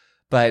bit,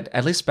 but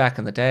at least back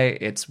in the day,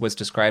 it was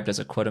described as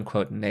a quote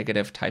unquote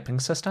negative typing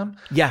system.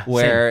 Yeah.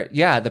 Where,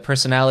 the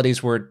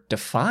personalities were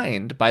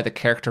defined by the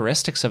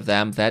characteristics of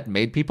them that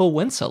made people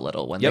wince a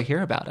little when they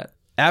hear about it.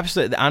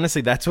 Absolutely.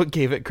 Honestly, that's what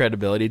gave it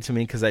credibility to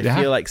me, because I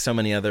feel like so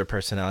many other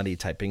personality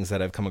typings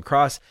that I've come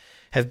across,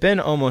 have been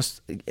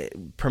almost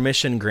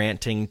permission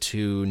granting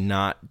to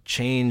not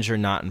change or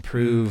not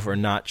improve or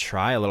not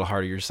try a little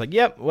harder. You're just like,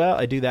 yep, well,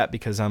 I do that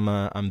because I'm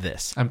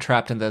this. I'm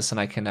trapped in this and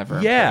I can never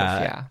improve.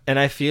 Yeah. And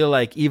I feel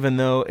like even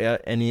though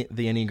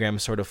the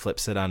Enneagram sort of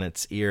flips it on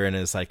its ear and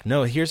is like,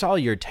 no, here's all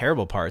your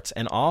terrible parts,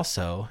 and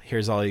also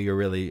here's all your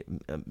really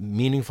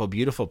meaningful,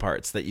 beautiful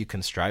parts that you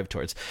can strive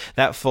towards.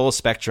 That full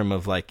spectrum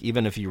of like,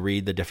 even if you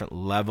read the different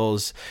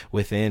levels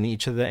within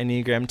each of the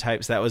Enneagram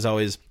types, that was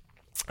always,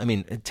 I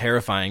mean,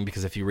 terrifying,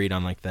 because if you read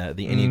on like the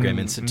Enneagram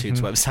Institute's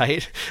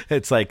website,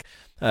 it's like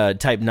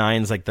type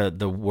 9's like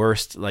the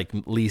worst, like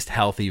least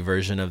healthy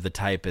version of the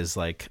type is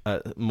like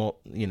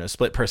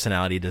split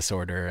personality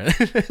disorder.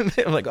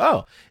 I'm like,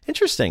 oh,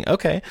 interesting.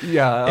 Okay.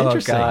 Yeah.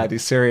 Interesting. Oh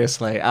God.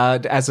 Seriously.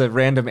 As a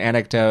random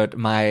anecdote,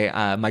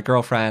 my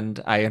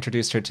girlfriend, I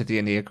introduced her to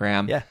the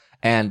Enneagram. Yeah.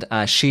 And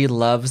she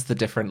loves the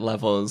different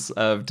levels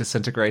of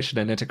disintegration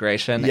and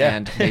integration. Yeah.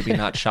 And maybe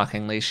not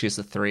shockingly, she's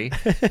a 3.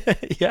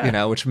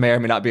 Yeah. Which may or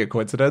may not be a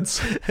coincidence.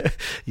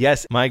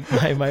 Yes, my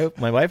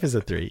wife is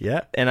a 3.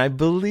 Yeah, and I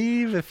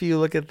believe if you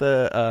look at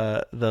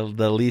the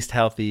least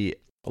healthy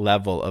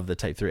level of the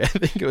type 3, I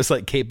think it was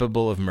like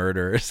capable of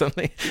murder or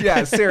something.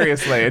 Yeah,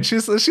 seriously. And she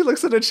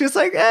looks at it, she's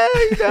like,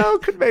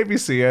 could maybe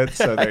see it.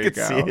 So there you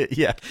go. See it.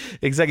 Yeah,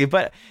 exactly.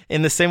 But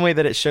in the same way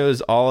that it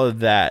shows all of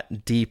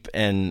that deep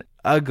and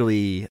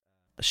ugly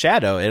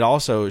shadow, it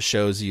also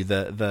shows you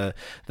the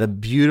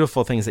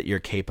beautiful things that you're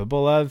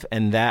capable of,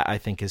 and that I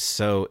think is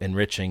so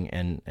enriching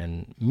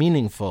and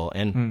meaningful.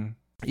 And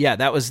yeah,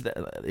 that was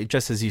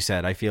just as you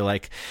said. I feel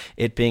like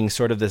it being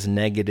sort of this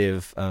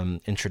negative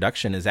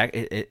introduction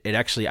it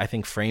actually, I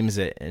think, frames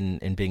it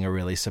in being a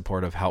really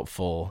supportive,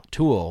 helpful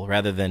tool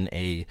rather than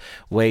a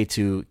way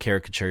to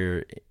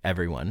caricature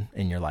everyone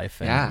in your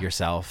life and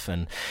yourself.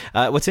 And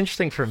what's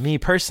interesting for me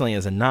personally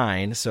as a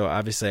 9, so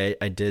obviously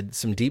I did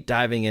some deep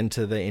diving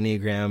into the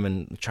Enneagram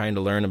and trying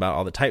to learn about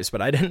all the types,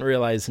 but I didn't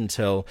realize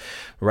until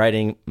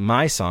writing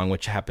my song,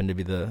 which happened to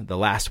be the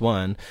last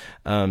one,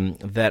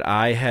 that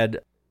I had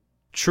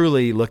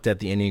truly looked at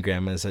the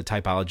Enneagram as a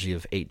typology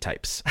of 8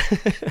 types,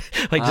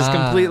 like just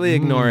completely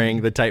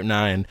ignoring the type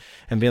 9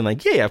 and being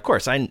like, yeah, of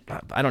course, I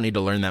don't need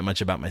to learn that much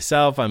about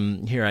myself. I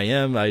know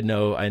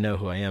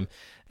who I am.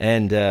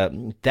 And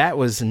that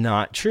was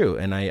not true.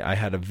 And I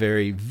had a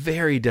very,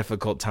 very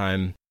difficult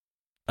time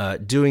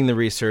doing the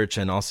research,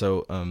 and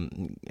also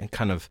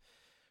kind of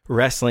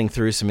wrestling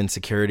through some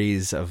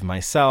insecurities of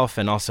myself,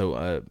 and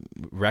also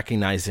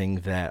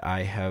recognizing that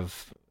I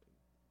have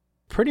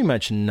pretty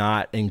much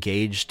not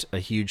engaged a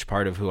huge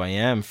part of who I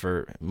am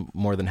for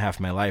more than half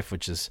my life,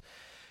 which is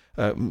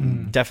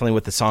definitely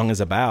what the song is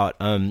about.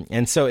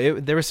 And so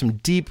there were some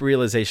deep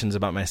realizations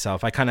about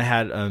myself. I kind of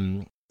had,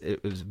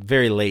 it was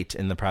very late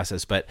in the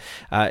process, but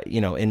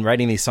in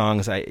writing these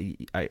songs,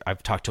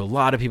 I've talked to a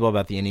lot of people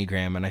about the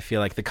Enneagram, and I feel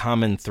like the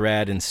common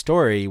thread and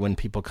story when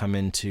people come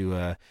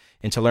into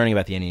learning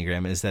about the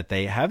Enneagram is that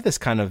they have this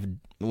kind of,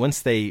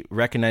 once they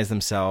recognize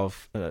themselves,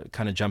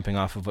 kind of jumping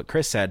off of what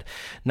Chris said,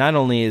 not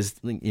only is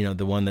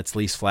the one that's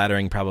least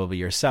flattering probably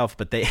yourself,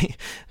 but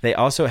they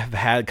also have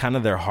had kind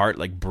of their heart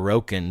like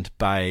broken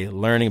by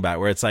learning about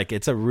it, where it's like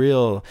it's a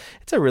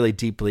really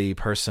deeply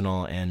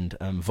personal and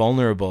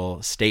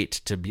vulnerable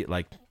state to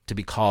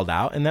be called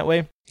out in that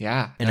way.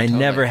 Yeah. And I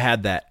never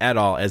had that at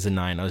all as a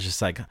 9. I was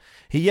just like,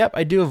 yep,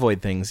 I do avoid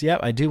things.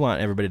 Yep, I do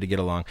want everybody to get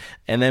along.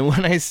 And then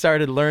when I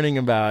started learning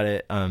about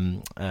it,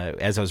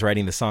 as I was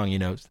writing the song,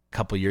 a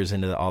couple years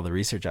into all the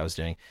research I was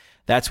doing,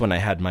 that's when I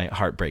had my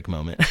heartbreak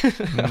moment.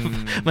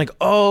 I'm like,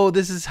 oh,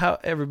 this is how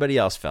everybody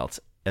else felt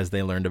as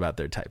they learned about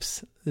their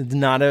types. It's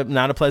not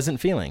a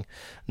pleasant feeling.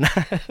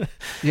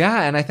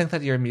 Yeah, and I think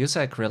that your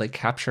music really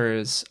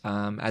captures,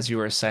 as you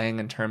were saying,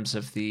 in terms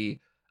of the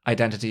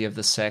identity of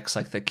the 6,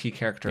 like the key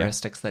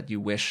characteristics that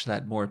you wish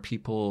that more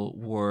people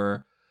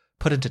were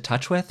put into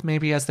touch with,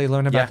 maybe as they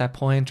learn about that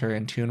point, or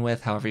in tune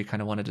with, however you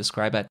kind of want to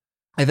describe it.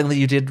 I think that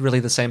you did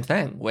really the same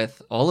thing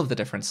with all of the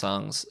different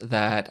songs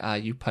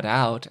that you put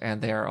out,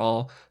 and they are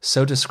all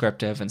so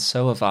descriptive and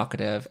so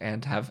evocative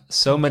and have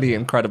so many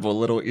incredible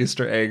little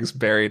Easter eggs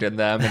buried in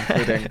them,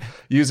 including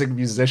using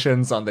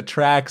musicians on the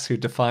tracks who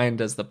defined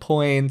as the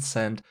points,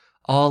 and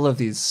all of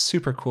these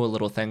super cool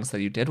little things that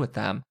you did with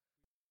them.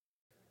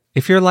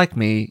 If you're like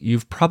me,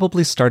 you've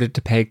probably started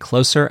to pay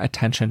closer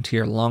attention to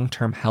your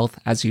long-term health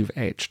as you've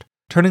aged.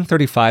 Turning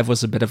 35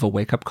 was a bit of a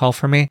wake-up call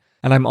for me,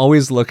 and I'm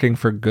always looking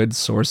for good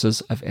sources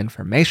of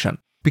information,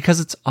 because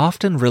it's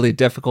often really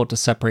difficult to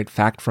separate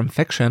fact from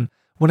fiction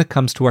when it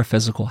comes to our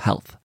physical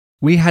health.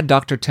 We had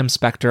Dr. Tim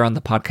Spector on the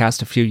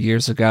podcast a few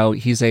years ago.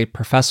 He's a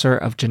professor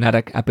of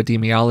genetic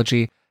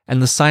epidemiology and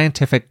the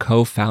scientific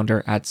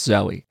co-founder at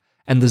Zoe.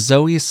 And the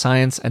Zoe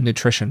Science and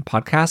Nutrition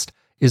podcast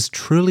is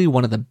truly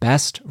one of the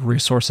best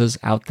resources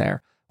out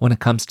there when it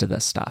comes to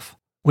this stuff.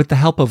 With the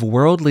help of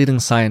world-leading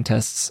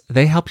scientists,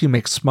 they help you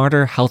make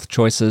smarter health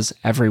choices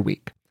every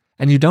week.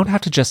 And you don't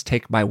have to just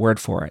take my word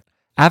for it.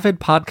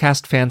 Avid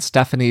podcast fan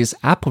Stephanie's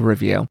Apple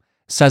review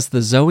says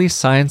the Zoe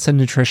Science and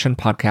Nutrition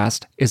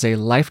podcast is a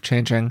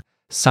life-changing,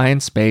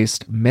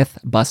 science-based,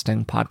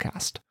 myth-busting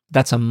podcast.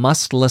 That's a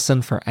must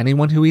listen for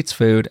anyone who eats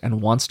food and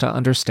wants to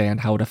understand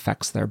how it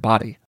affects their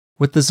body.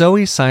 With the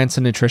Zoe Science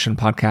and Nutrition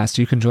podcast,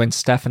 you can join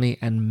Stephanie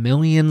and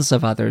millions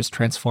of others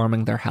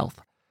transforming their health.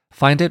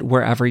 Find it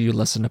wherever you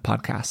listen to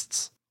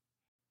podcasts.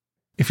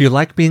 If you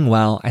like being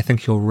well, I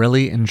think you'll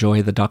really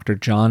enjoy the Dr.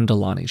 John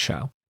Deloney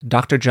Show.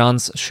 Dr.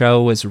 John's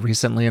show was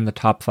recently in the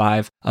top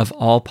 5 of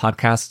all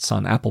podcasts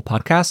on Apple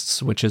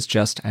Podcasts, which is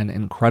just an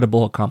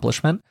incredible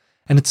accomplishment,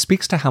 and it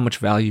speaks to how much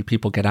value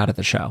people get out of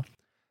the show.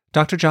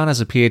 Dr. John has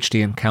a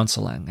PhD in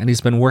counseling, and he's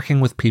been working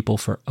with people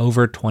for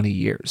over 20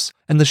 years.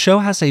 And the show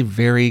has a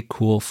very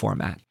cool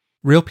format.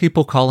 Real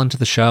people call into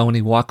the show, and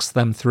he walks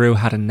them through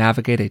how to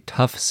navigate a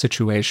tough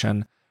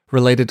situation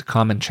related to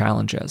common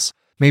challenges.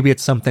 Maybe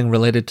it's something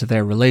related to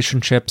their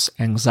relationships,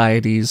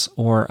 anxieties,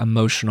 or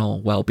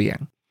emotional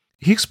well-being.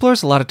 He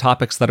explores a lot of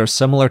topics that are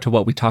similar to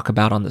what we talk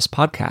about on this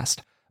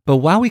podcast, but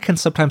while we can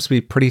sometimes be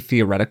pretty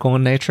theoretical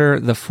in nature,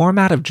 the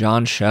format of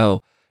John's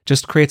show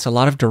just creates a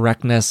lot of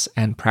directness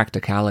and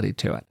practicality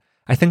to it.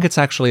 I think it's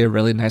actually a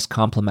really nice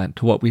complement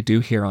to what we do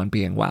here on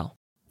Being Well.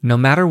 No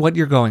matter what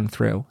you're going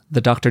through,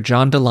 the Dr.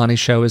 John Deloney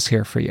Show is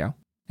here for you.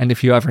 And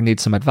if you ever need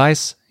some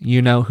advice,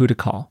 you know who to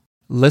call.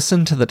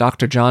 Listen to the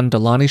Dr. John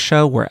Deloney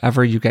Show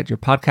wherever you get your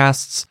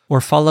podcasts,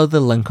 or follow the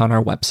link on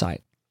our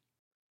website.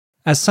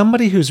 As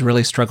somebody who's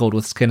really struggled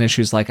with skin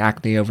issues like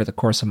acne over the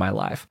course of my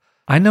life,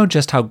 I know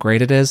just how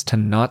great it is to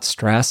not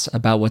stress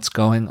about what's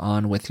going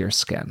on with your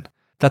skin.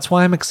 That's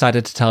why I'm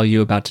excited to tell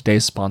you about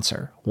today's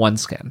sponsor,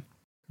 OneSkin.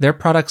 Their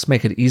products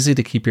make it easy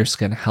to keep your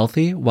skin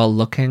healthy while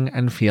looking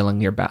and feeling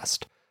your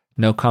best.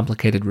 No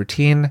complicated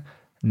routine,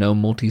 no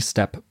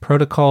multi-step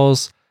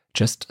protocols,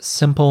 just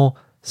simple,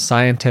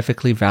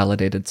 scientifically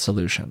validated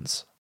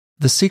solutions.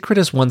 The secret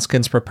is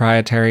OneSkin's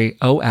proprietary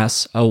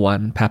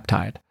OS01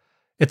 peptide.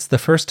 It's the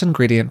first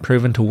ingredient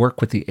proven to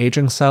work with the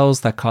aging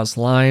cells that cause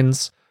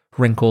lines,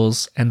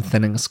 wrinkles, and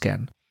thinning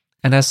skin.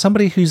 And as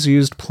somebody who's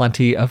used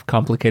plenty of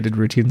complicated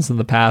routines in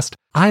the past,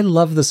 I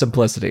love the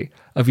simplicity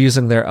of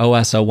using their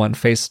OS01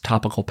 face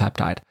topical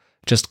peptide.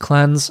 Just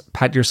cleanse,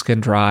 pat your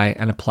skin dry,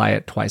 and apply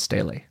it twice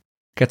daily.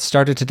 Get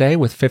started today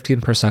with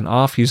 15%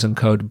 off using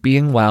code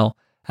BEINGWELL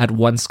at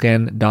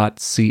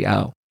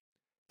oneskin.co.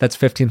 That's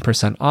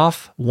 15%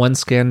 off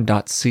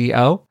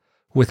oneskin.co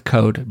with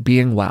code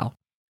BEINGWELL.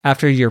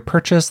 After your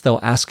purchase, they'll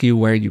ask you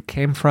where you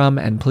came from,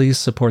 and please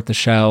support the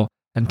show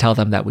and tell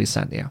them that we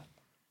sent you.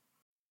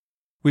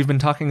 We've been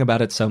talking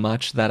about it so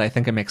much that I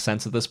think it makes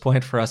sense at this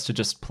point for us to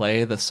just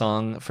play the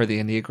song for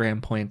the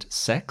Enneagram Point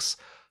 6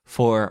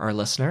 for our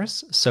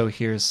listeners. So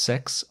here's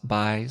 6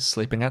 by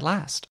Sleeping at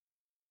Last.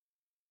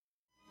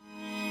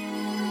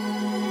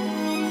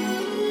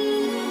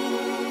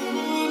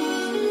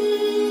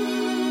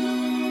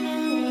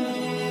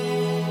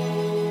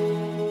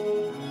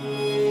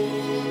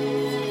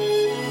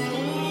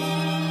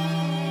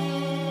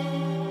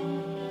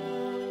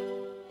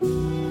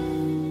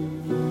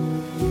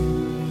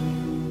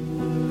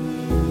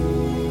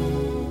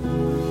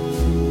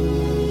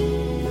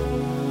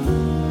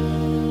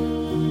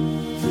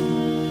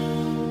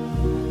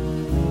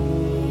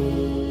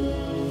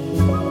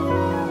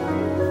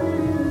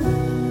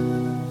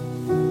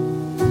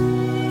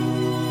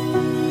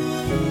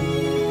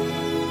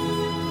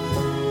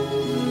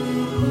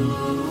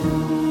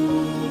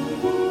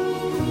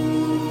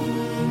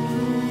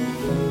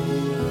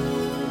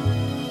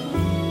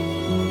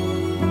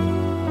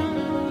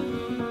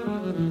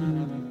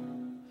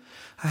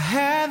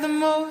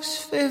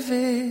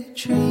 vivid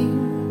dream.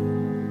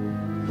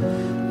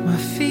 My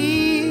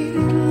feet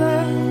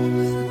left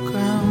the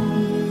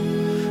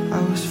ground.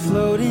 I was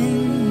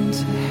floating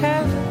into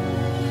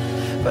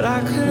heaven, but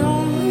I could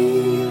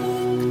only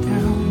look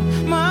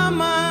down. My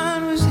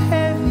mind was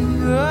heavy,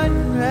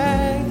 running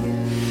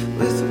ragged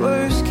with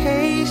worst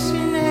case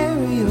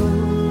scenarios,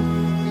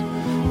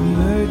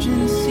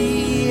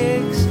 emergency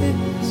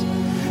exits,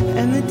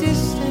 and the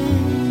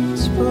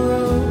distance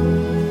below.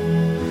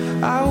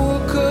 I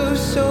woke up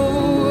so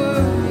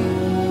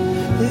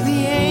worried that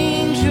the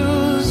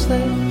angels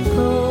let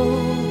go.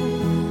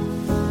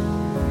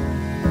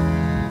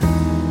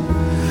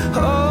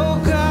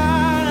 Oh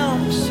God,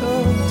 I'm so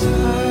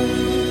tired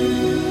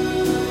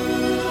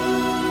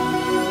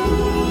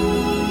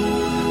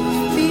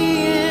of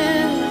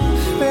being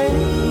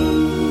afraid.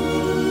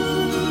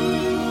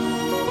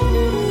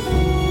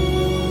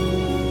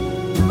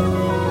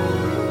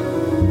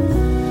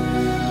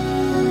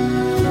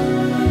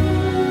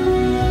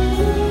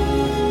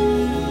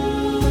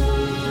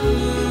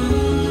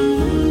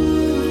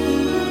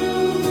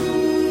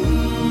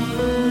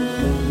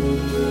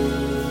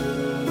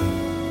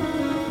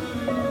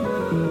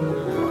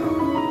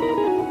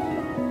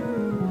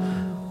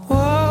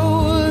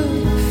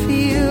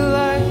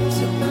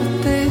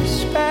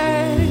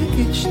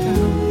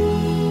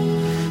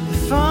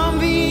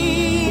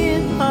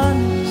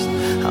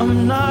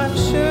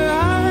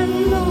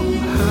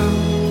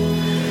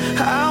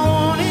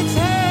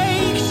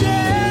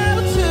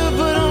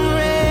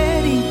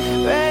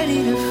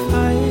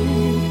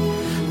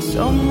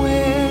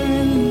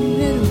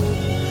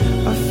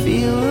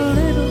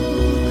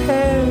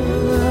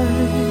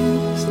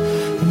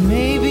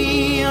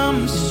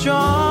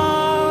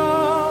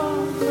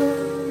 stronger.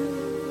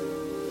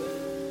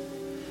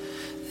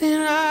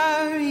 Then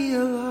I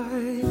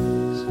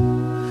realize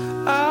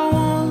I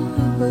want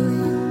to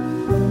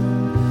believe.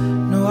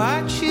 No,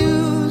 I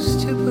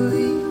choose to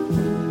believe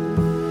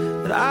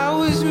that I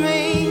was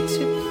made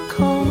to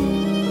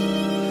become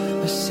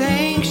a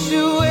sanctuary.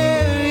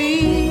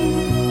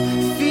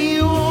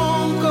 Fear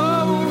won't go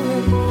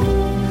away,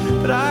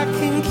 but I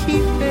can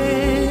keep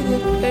it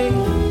at bay.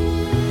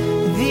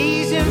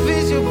 These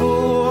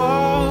invisible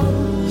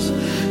walls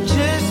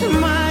just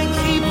might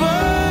keep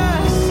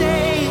us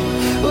safe.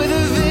 With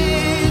a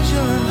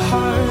vigilant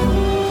heart,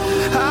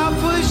 I'll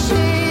push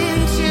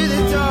into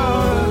the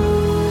dark,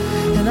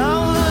 and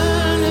I'll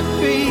learn to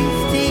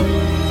breathe deep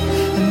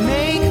and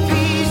make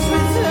peace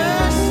with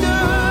the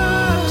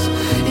stars.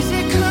 Is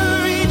it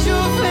courage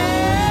or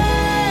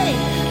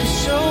faith to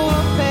show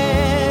up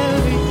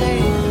every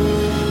day?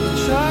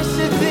 Trust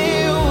that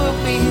there will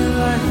be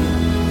light,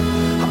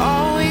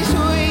 always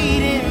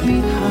waiting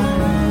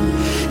behind,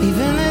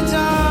 even the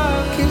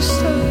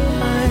darkest of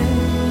nights.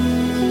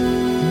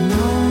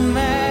 No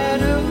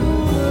matter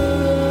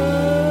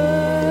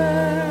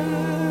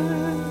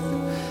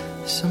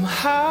what,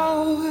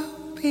 somehow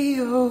we'll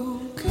be okay.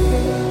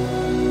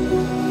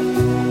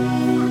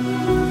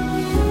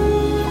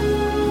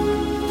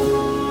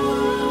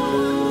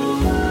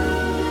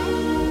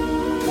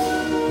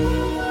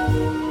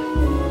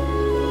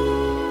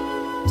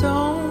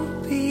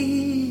 Don't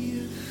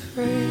be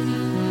afraid.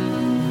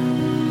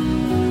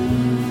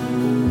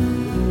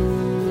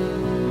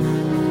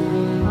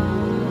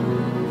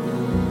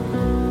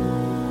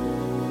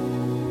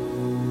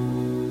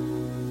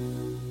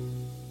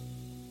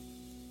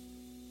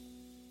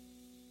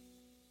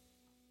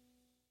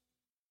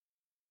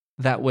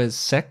 That was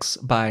 6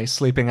 by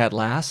Sleeping at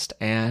Last.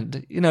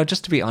 And,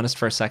 just to be honest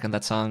for a second,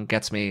 that song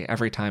gets me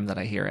every time that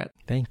I hear it.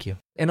 Thank you.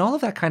 And all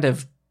of that kind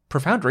of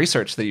profound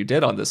research that you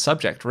did on this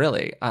subject,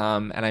 really,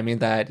 and I mean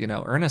that,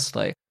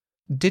 earnestly,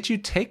 did you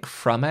take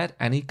from it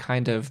any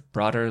kind of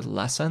broader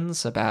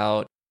lessons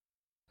about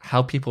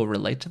how people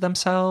relate to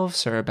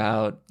themselves or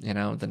about,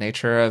 the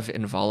nature of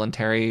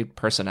involuntary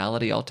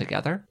personality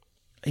altogether?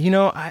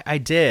 I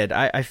did.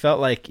 I felt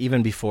like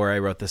even before I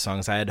wrote the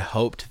songs, I had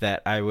hoped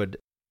that I would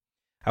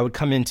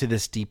come into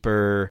this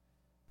deeper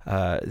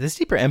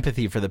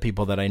empathy for the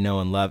people that I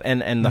know and love,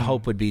 and the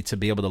hope would be to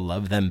be able to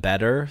love them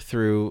better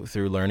through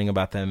learning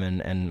about them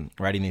and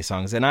writing these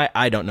songs. And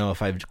I don't know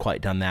if I've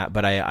quite done that,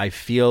 but I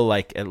feel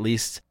like at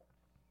least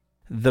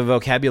the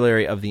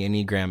vocabulary of the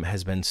Enneagram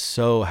has been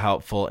so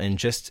helpful in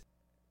just,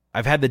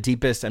 I've had the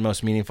deepest and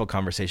most meaningful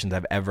conversations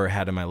I've ever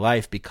had in my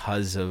life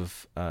because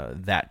of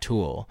that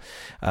tool,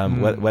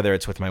 whether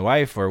it's with my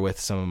wife or with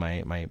some of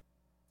my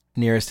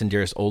nearest and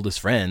dearest,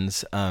 oldest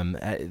friends.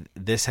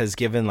 This has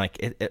given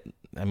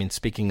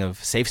speaking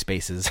of safe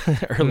spaces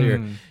earlier,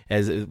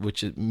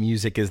 which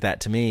music is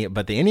that to me,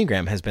 but the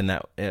Enneagram has been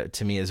that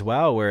to me as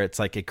well, where it's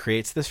like it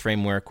creates this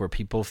framework where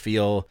people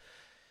feel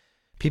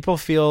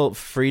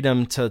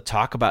freedom to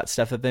talk about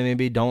stuff that they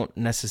maybe don't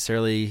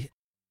necessarily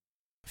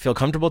feel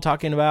comfortable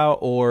talking about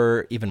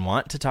or even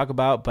want to talk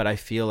about, but I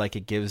feel like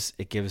it gives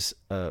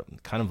a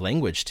kind of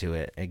language to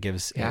it.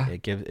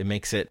 It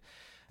makes it.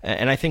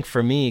 And I think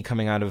for me,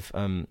 coming out of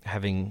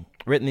having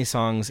written these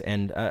songs,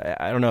 and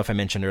I don't know if I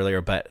mentioned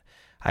earlier, but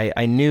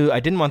I knew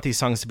I didn't want these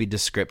songs to be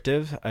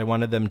descriptive. I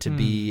wanted them to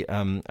be,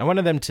 I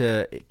wanted them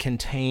to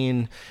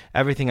contain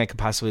everything I could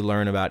possibly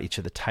learn about each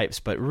of the types,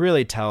 but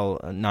really tell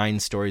 9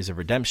 stories of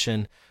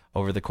redemption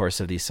over the course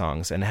of these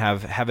songs, and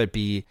have it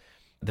be,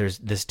 there's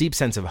this deep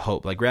sense of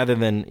hope, like rather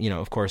than,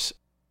 of course,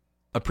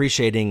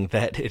 appreciating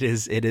that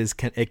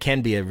it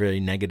can be a really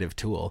negative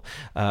tool,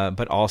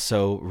 but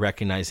also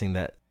recognizing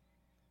that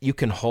you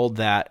can hold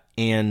that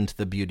and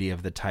the beauty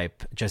of the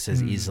type just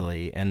as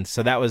easily. And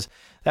so that was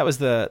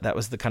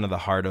the kind of the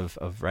heart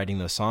of writing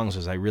those songs,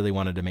 was I really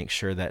wanted to make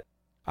sure that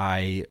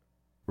I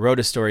wrote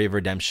a story of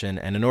redemption.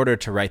 And in order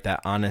to write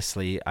that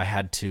honestly, I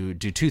had to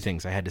do 2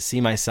 things. I had to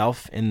see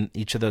myself in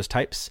each of those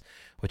types,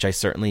 which I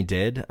certainly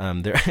did.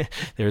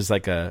 There's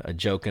like a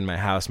joke in my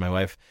house. My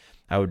wife,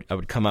 I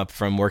would come up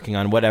from working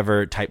on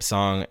whatever type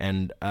song,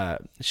 and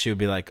she would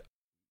be like,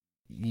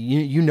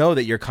 you know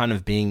that you're kind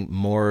of being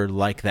more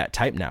like that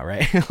type now,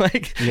 right? For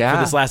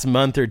this last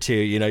month or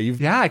 2,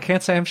 I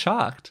can't say I'm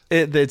shocked.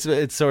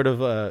 It's sort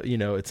of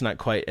it's not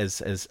quite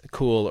as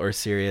cool or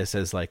serious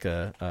as like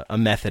a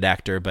method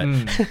actor, but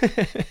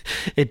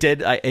it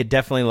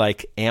definitely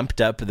like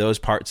amped up those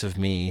parts of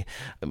me,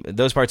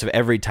 those parts of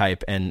every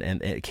type, and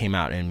it came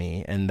out in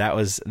me, and that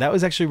was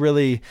actually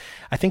really,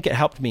 I think it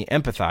helped me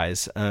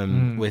empathize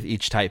with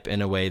each type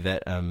in a way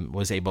that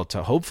was able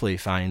to hopefully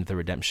find the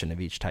redemption of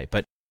each type.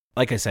 But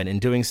like I said, in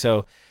doing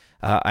so,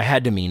 I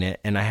had to mean it,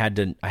 and I had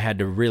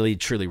to really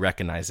truly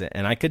recognize it.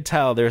 And I could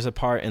tell there's a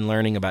part in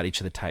learning about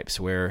each of the types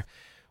where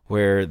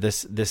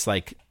this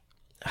like,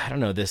 I don't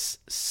know, this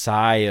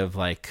sigh of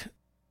like,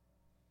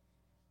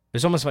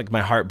 there's almost like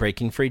my heart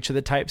breaking for each of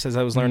the types as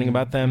I was learning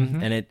about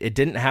them. And it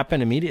didn't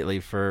happen immediately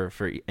for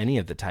any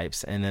of the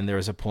types. And then there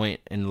was a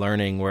point in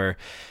learning where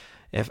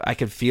if I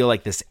could feel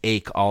like this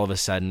ache all of a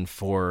sudden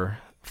for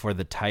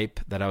the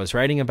type that I was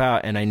writing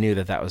about, and I knew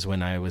that was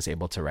when I was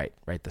able to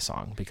write the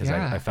song, because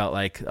I felt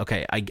like,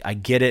 okay, I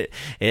get it.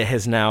 It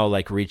has now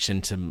like reached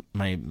into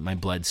my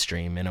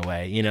bloodstream in a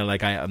way, you know,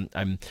 like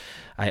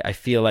I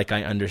feel like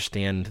I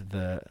understand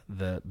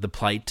the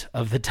plight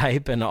of the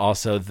type, and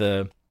also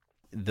the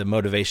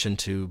motivation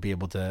to be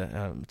able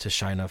to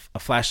shine a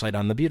flashlight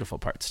on the beautiful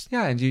parts.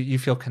 Yeah, and you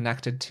feel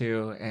connected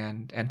to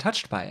and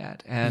touched by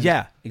it. And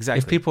yeah, exactly.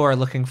 If people are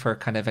looking for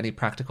kind of any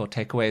practical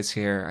takeaways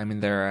here, I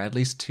mean, there are at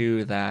least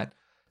two that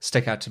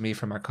stick out to me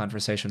from our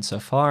conversation so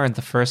far. And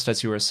the first,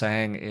 as you were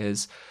saying,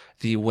 is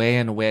the way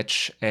in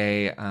which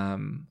a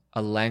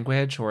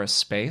language or a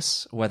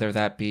space, whether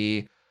that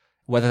be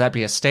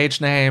a stage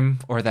name,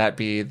 or that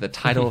be the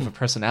title of a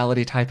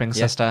personality typing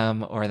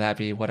system, or that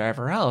be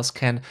whatever else,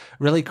 can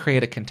really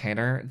create a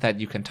container that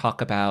you can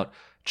talk about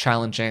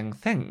challenging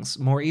things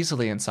more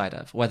easily inside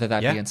of, whether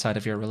that be inside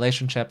of your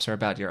relationships or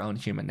about your own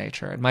human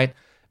nature. It might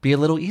be a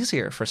little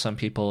easier for some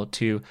people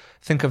to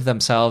think of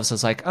themselves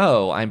as like,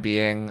 oh, I'm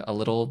being a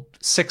little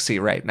sixy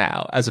right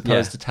now, as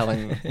opposed to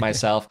telling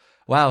myself,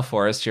 wow,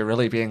 Forrest, you're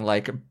really being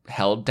like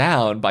held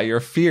down by your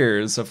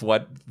fears of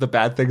what the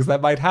bad things that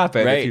might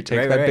happen if you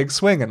take that big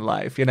swing in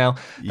life. You know,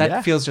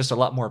 that feels just a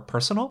lot more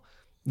personal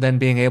than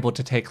being able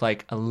to take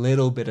like a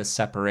little bit of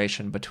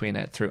separation between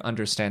it through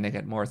understanding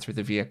it more through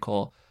the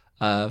vehicle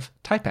of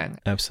typing.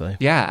 Absolutely.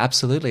 Yeah,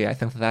 absolutely. I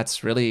think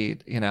that's really,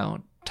 you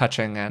know,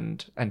 touching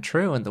and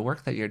true in the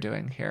work that you're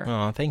doing here.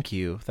 Oh, thank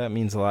you. That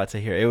means a lot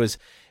to hear. It was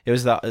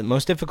the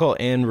most difficult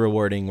and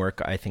rewarding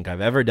work I think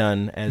I've ever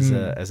done as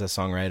a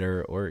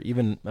songwriter, or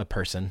even a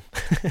person.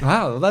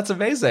 Wow, that's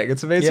amazing.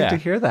 It's amazing to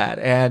hear that.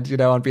 And, you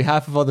know, on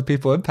behalf of all the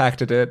people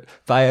impacted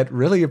by it,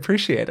 really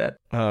appreciate it.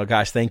 Oh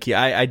gosh, thank you.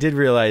 I did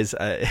realize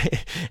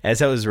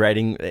as I was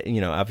writing, you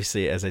know,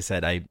 obviously, as I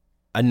said, I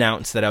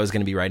announced that I was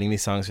going to be writing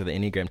these songs for the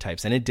Enneagram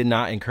types, and it did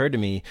not occur to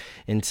me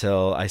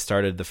until I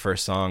started the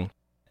first song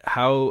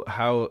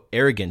how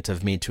arrogant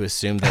of me to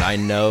assume that I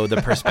know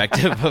the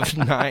perspective of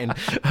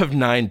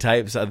nine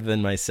types other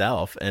than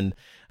myself. And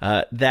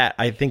that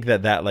I think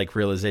that like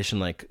realization,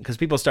 like, because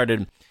people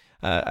started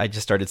I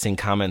just started seeing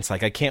comments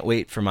like, I can't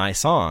wait for my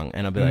song.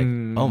 And I'll be like,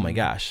 oh my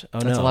gosh. Oh,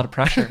 that's no. a lot of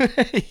pressure.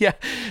 Yeah.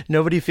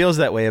 Nobody feels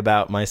that way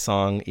about my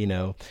song, you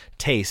know,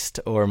 Taste,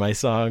 or my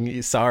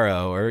song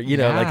Sorrow, or, you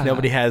know, like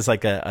nobody has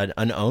like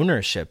an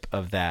ownership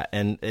of that.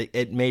 And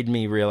it made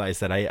me realize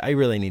that I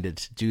really needed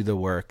to do the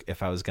work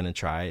if I was going to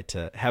try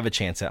to have a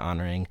chance at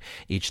honoring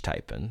each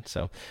type. And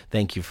so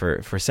thank you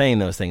for saying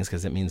those things,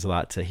 because it means a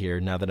lot to hear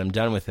now that I'm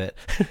done with it,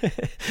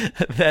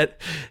 that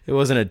it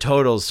wasn't a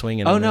total swing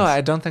and a miss. No,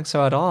 I don't think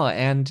so at all.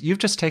 And you've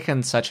just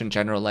taken such in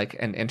general, like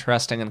an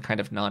interesting and kind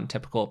of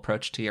non-typical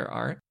approach to your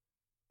art.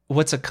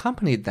 What's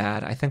accompanied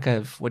that, I think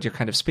of what you're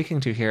kind of speaking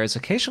to here, is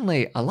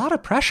occasionally a lot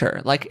of pressure.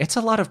 Like, it's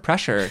a lot of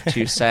pressure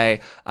to say,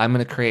 I'm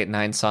going to create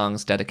 9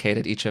 songs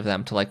dedicated, each of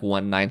them to like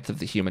 1/9 of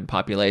the human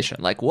population.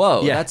 Like,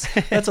 whoa,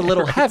 that's a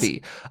little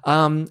heavy.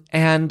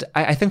 And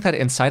I think that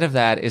inside of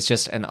that is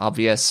just an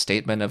obvious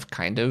statement of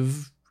kind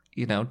of,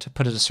 you know, to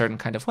put it a certain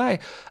kind of way,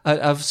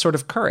 of sort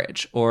of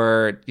courage,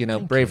 or, you know,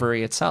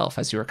 bravery itself,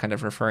 as you were kind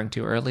of referring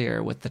to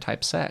earlier with the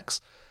type 6.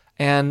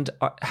 And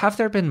have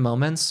there been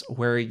moments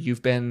where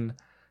you've been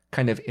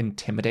kind of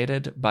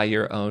intimidated by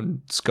your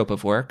own scope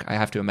of work? I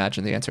have to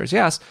imagine the answer is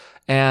yes.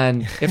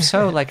 And if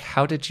so, like,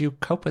 how did you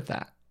cope with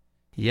that?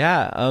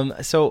 Yeah.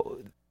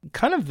 So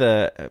kind of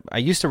I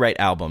used to write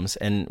albums,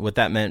 and what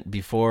that meant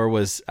before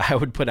was I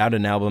would put out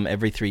an album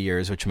every 3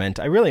 years, which meant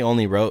I really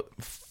only wrote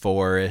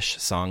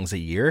 4-ish songs a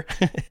year.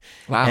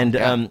 Wow.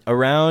 And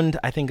around,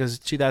 I think it was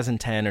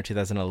 2010 or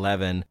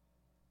 2011,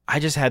 I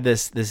just had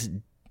this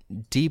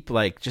deep,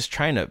 like, just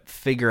trying to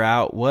figure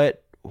out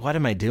what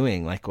am I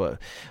doing? Like,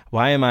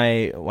 why am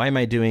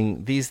I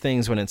doing these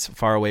things when it's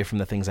far away from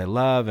the things I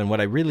love? And what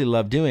I really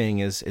love doing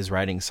is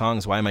writing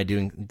songs. Why am I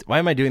doing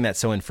that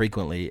so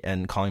infrequently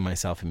and calling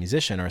myself a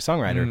musician or a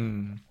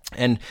songwriter?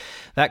 And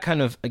that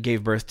kind of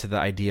gave birth to the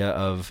idea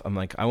of, I'm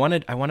like, I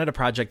wanted a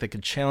project that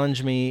could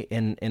challenge me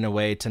in a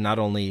way to not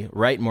only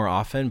write more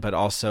often, but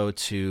also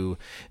to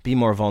be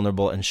more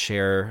vulnerable and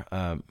share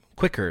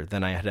quicker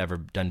than I had ever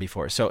done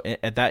before. So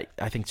at that,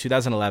 I think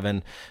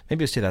 2011,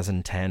 maybe it was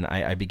 2010,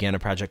 I began a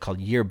project called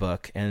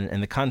Yearbook.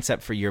 And the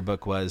concept for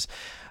Yearbook was,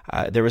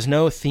 there was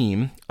no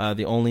theme.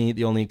 The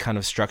only kind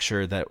of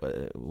structure that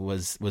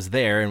was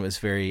there, and was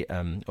very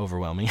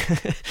overwhelming,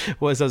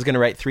 was I was going to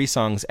write 3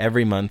 songs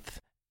every month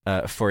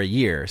for a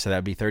year. So that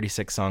would be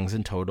 36 songs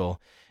in total.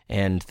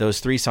 And those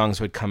 3 songs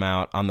would come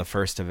out on the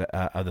first of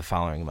the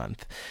following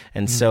month.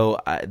 And so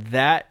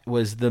that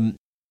was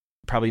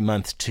probably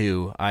month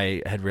 2,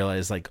 I had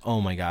realized, like, oh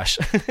my gosh.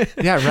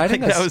 Yeah,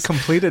 writing a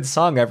completed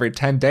song every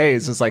 10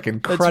 days is like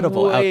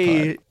incredible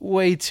output.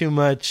 Way too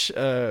much.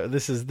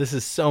 This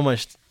is so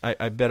much.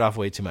 I bit off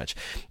way too much.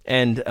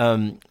 And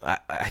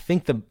I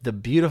think the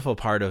beautiful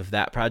part of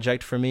that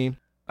project for me,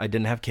 I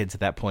didn't have kids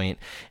at that point,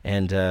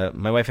 and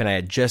my wife and I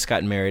had just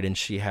gotten married, and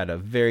she had a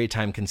very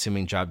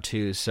time-consuming job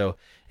too. So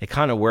it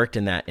kind of worked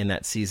in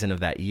that season of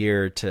that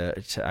year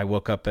to I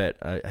woke up at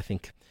I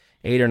think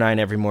 8 or 9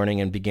 every morning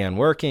and began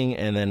working,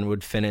 and then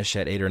would finish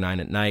at 8 or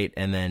 9 at night,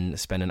 and then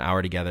spend an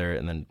hour together,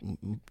 and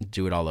then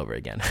do it all over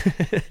again.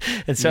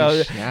 And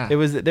so it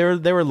was there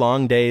were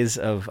long days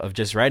of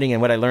just writing.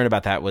 And what I learned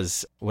about that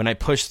was when I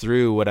pushed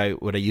through what I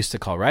used to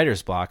call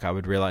writer's block, I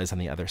would realize on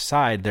the other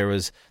side there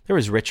was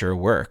richer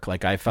work.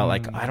 Like I felt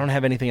like I don't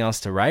have anything else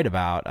to write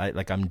about.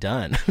 I'm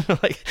done.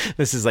 Like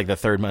this is like the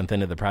 3rd month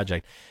into the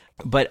project.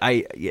 But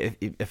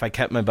if I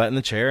kept my butt in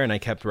the chair and I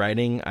kept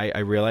writing, I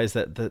realized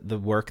that the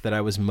work that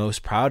I was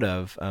most proud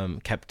of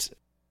kept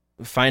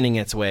finding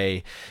its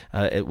way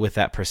with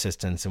that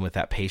persistence and with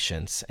that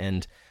patience.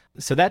 And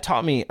so that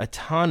taught me a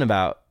ton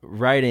about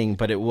writing,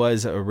 but it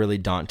was a really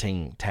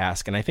daunting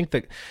task. And I think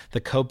that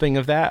the coping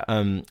of that,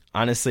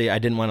 honestly, I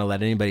didn't want to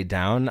let anybody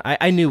down.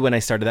 I knew when I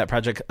started that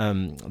project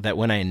that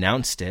when I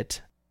announced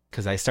it,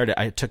 because I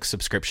took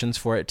subscriptions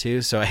for it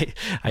too. So I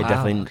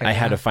definitely, I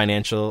had a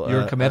financial you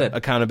were committed.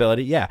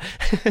 Accountability. Yeah.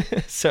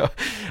 So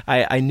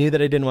I knew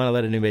that I didn't want to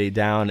let anybody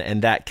down,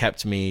 and that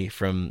kept me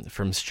from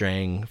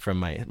straying from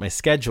my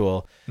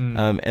schedule.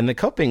 And the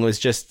coping was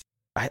just,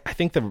 I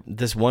think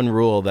this one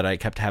rule that I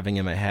kept having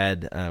in my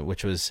head,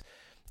 which was,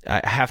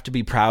 I have to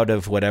be proud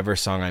of whatever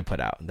song I put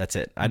out. That's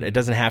it. It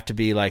doesn't have to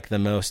be like the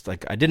most,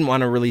 like I didn't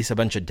want to release a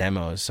bunch of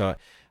demos. So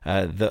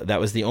that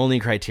was the only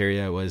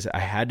criteria, was I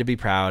had to be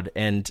proud.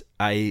 And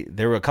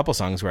there were a couple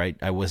songs where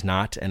I was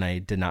not, and I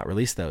did not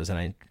release those, and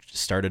I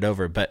started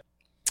over. But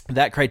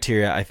that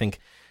criteria, I think,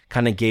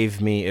 kind of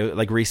gave me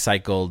like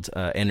recycled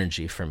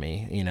energy for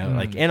me,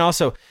 like, and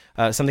also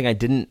something I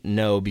didn't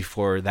know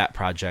before that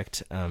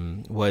project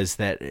was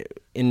that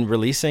in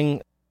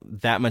releasing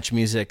that much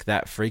music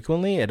that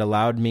frequently, it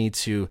allowed me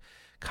to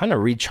kind of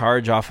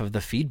recharge off of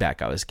the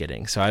feedback I was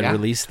getting. So I'd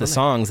release the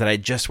songs that I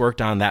just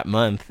worked on that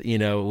month,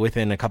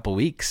 within a couple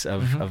weeks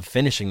of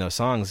finishing those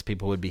songs,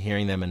 people would be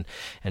hearing them,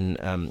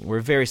 and we're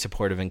very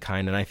supportive and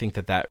kind. And I think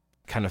that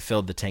kind of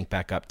filled the tank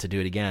back up to do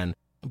it again.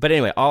 But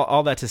anyway,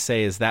 all that to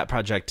say is that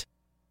project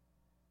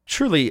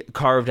truly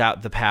carved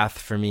out the path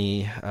for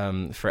me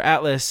for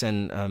Atlas,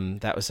 and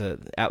that was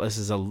Atlas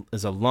is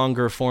a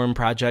longer form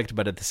project,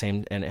 but at the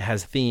same, and it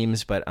has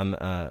themes, but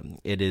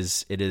it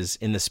is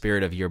in the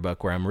spirit of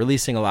yearbook, where I'm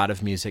releasing a lot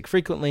of music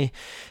frequently,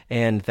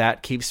 and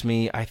that keeps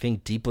me, I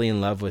think, deeply in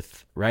love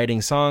with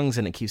writing songs,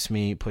 and it keeps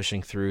me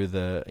pushing through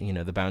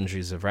the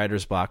boundaries of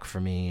writer's block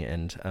for me,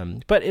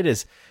 and but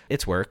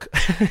it's work,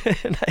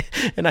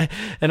 and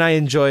I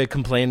enjoy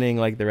complaining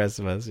like the rest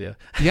of us.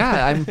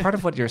 Yeah, I'm part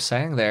of what you're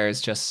saying there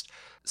is just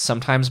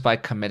sometimes by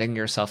committing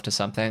yourself to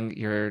something,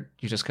 you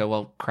just go,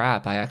 well,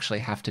 crap, I actually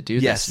have to do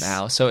this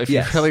now. So if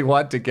you really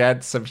want to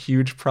get some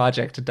huge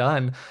project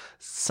done,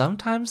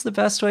 sometimes the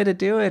best way to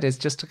do it is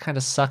just to kind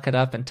of suck it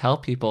up and tell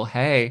people,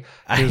 hey,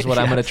 here's what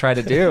I'm going to try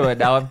to do. And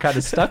now I'm kind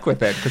of stuck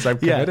with it because I'm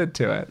committed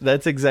to it.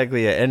 That's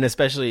exactly it. And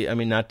especially, I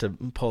mean, not to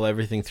pull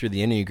everything through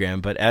the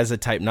Enneagram, but as a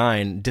type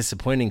 9,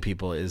 disappointing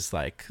people is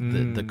like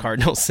the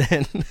cardinal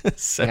sin.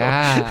 So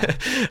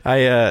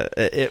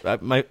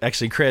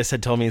actually Chris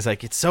had told me, he's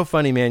like, it's so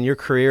funny, man, your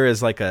career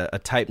is like a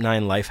type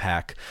 9 life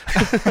hack.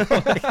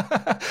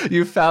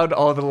 You found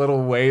all the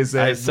little ways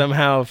that I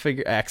somehow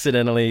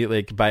accidentally,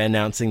 like by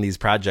announcing these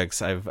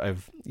projects, I've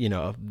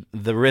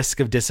the risk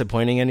of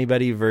disappointing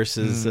anybody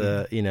versus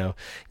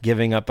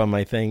giving up on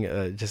my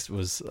thing just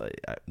was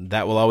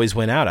that will always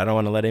win out. I don't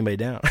want to let anybody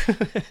down.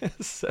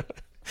 So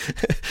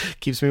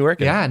keeps me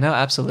working. Yeah, no,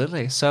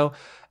 absolutely. So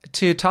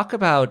to talk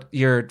about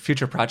your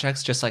future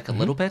projects just like a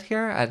little bit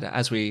here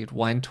as we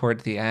wind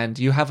toward the end,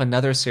 you have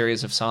another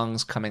series of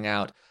songs coming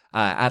out,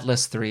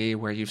 Atlas 3,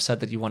 where you've said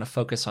that you want to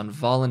focus on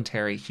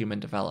voluntary human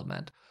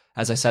development.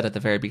 As I said at the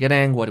very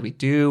beginning, what do we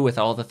do with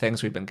all the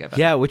things we've been given?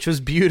 Yeah, which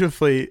was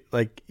beautifully,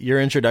 like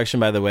your introduction,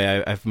 by the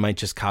way, I might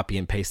just copy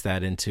and paste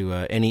that into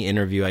any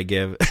interview I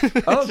give.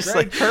 Oh, great,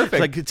 like, perfect.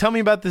 Like, tell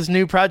me about this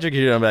new project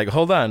you're doing. I'm like,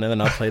 hold on. And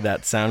then I'll play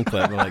that sound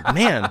clip. I'm like,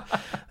 man,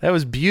 that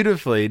was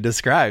beautifully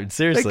described.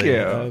 Seriously. Thank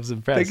you. I was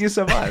impressed. Thank you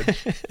so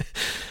much.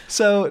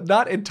 So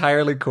not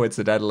entirely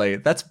coincidentally,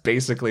 that's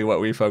basically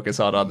what we focus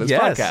on this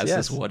podcast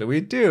is what do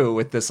we do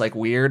with this like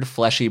weird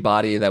fleshy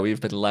body that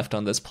we've been left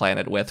on this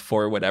planet with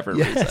for whatever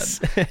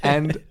reason.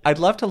 And I'd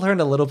love to learn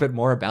a little bit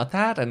more about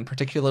that, and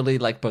particularly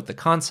like both the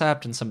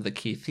concept and some of the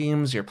key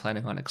themes you're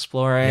planning on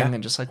exploring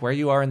and just like where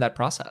you are in that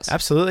process.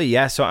 Absolutely.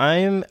 Yeah. So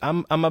I'm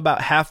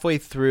about halfway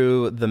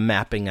through the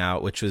mapping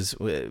out, which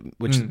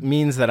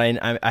means that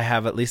I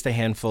have at least a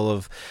handful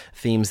of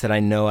themes that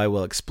I know I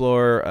will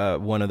explore.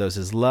 One of those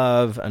is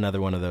love. Another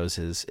one of those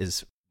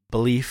is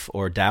belief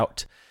or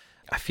doubt.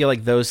 I feel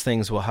like those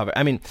things will hover.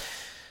 I mean,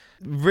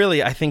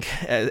 really, I think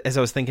as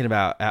I was thinking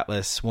about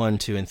Atlas 1,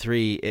 2, and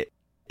 3,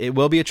 it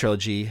will be a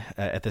trilogy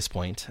at this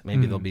point.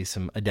 Maybe there'll be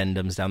some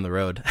addendums down the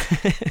road.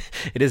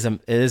 It is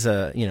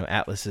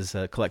Atlas is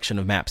a collection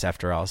of maps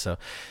after all. So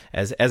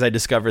as I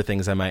discover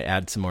things, I might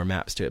add some more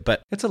maps to it.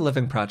 But it's a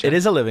living project. It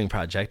is a living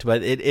project,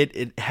 but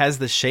it has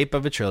the shape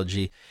of a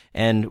trilogy.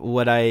 And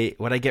what I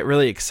get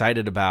really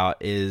excited about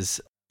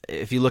is,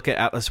 if you look at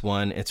Atlas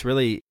 1, it's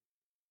really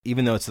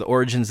even though it's the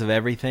origins of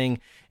everything,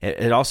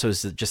 it also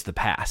is just the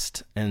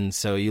past. And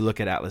so you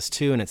look at Atlas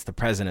 2 and it's the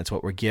present, it's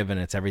what we're given,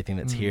 it's everything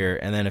that's here.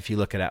 And then if you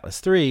look at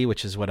Atlas 3,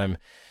 which is what I'm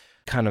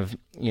kind of,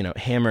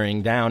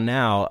 hammering down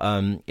now,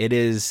 it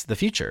is the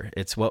future.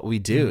 It's what we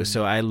do.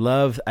 So I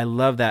love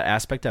that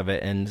aspect of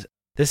it. And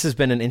this has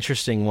been an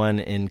interesting one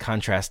in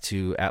contrast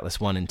to Atlas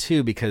 1 and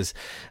 2, because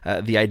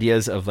the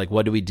ideas of like,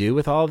 what do we do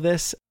with all of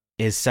this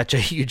is such a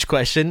huge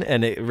question.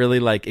 And it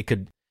really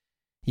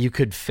you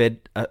could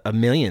fit a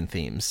million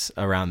themes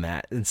around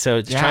that. And so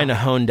it's trying to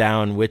hone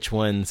down which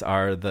ones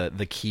are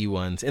the key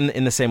ones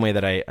in the same way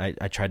that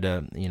I tried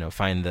to,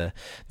 find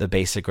the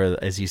basic, or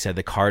as you said,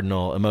 the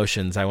cardinal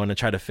emotions. I want to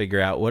try to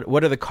figure out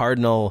what are the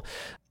cardinal,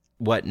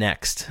 what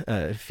next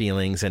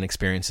feelings and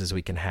experiences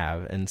we can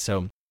have. And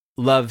so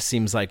love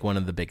seems like one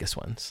of the biggest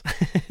ones.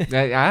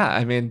 Yeah.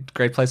 I mean,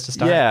 great place to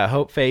start. Yeah.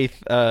 Hope,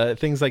 faith,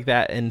 things like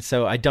that. And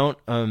so I don't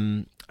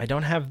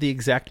have the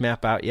exact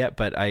map out yet,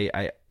 but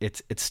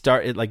it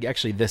started like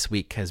actually this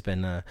week has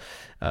been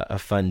a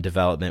fun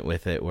development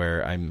with it,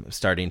 where I'm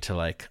starting to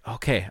like,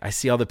 okay, I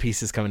see all the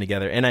pieces coming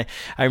together. And I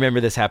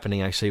remember this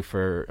happening actually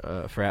for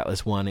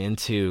Atlas 1 and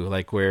 2,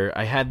 like where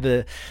I had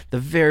the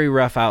very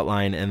rough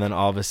outline, and then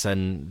all of a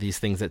sudden these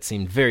things that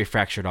seemed very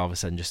fractured all of a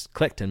sudden just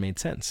clicked and made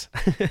sense.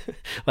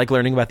 Like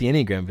learning about the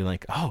Enneagram, being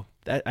like, oh,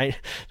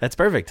 that's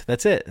perfect.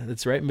 That's it.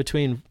 It's right in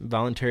between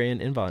voluntary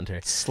and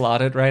involuntary.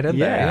 Slotted right in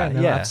there.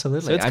 Yeah,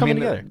 absolutely. So it's coming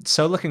together.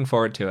 So looking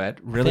forward to it.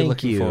 Really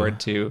looking forward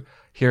to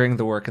hearing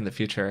the work in the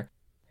future.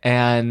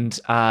 And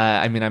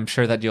I'm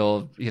sure that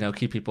you'll,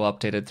 keep people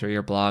updated through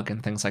your blog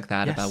and things like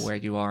that about where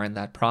you are in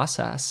that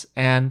process.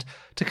 And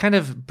to kind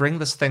of bring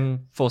this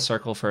thing full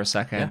circle for a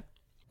second,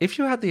 if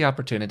you had the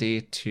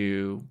opportunity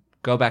to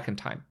go back in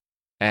time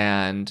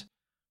and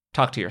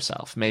talk to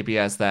yourself, maybe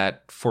as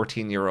that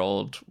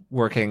 14-year-old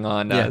working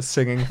on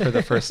singing for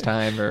the first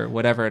time or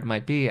whatever it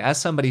might be, as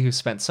somebody who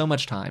spent so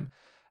much time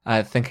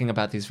thinking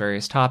about these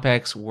various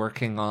topics,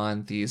 working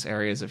on these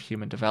areas of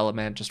human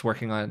development, just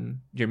working on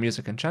your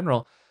music in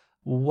general,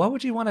 what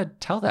would you want to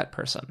tell that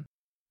person?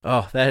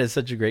 Oh, that is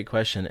such a great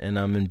question, and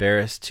I'm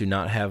embarrassed to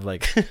not have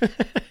like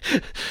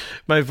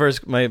my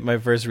first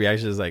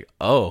reaction is like,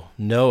 oh,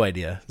 no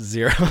idea,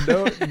 zero.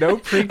 No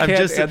pre-canned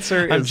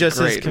answer. I'm just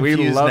great. as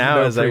confused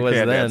now as I was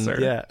then.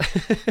 Answer.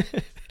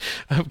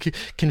 Yeah.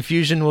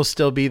 Confusion will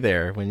still be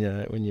there when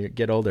you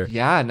get older.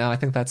 Yeah, no, I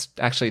think that's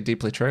actually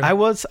deeply true. I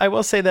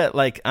will say that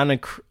like on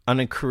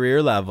a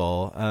career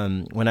level,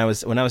 when I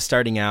was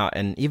starting out,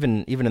 and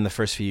even in the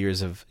first few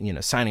years of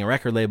signing a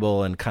record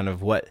label and kind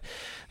of what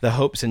the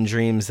hopes and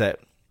dreams that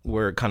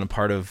were kind of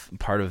part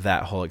of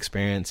that whole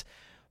experience,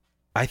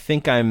 I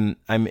think I'm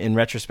in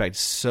retrospect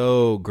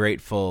so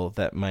grateful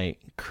that my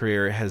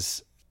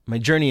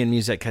journey in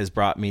music has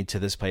brought me to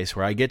this place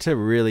where I get to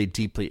really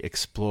deeply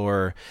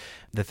explore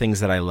the things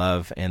that I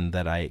love and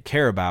that I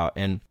care about.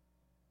 And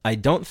I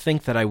don't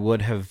think that I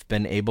would have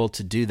been able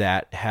to do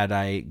that had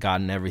I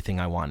gotten everything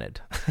I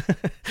wanted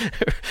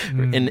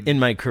in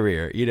my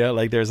career.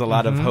 Like there's a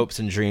lot of hopes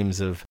and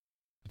dreams of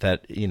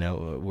that,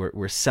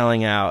 we're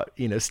selling out,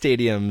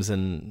 stadiums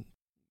and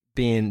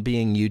being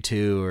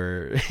U2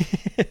 or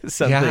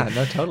something. Yeah,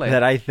 no, totally.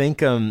 That I think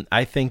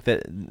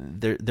that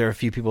there are a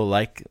few people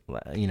like a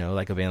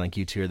band like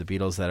U2 or the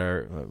Beatles that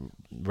are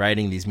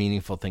writing these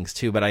meaningful things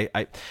too. But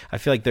I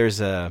feel like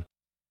there's a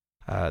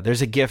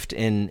gift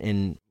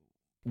in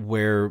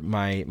where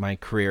my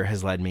career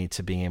has led me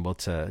to being able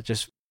to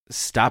just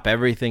stop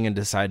everything and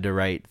decide to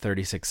write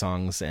 36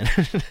 songs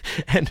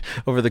and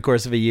over the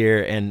course of a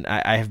year. And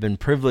I have been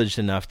privileged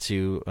enough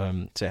to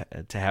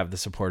have the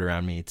support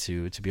around me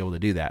to be able to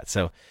do that.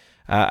 So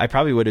I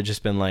probably would have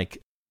just been like,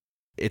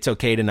 it's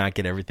okay to not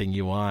get everything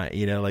you want,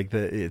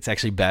 it's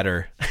actually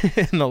better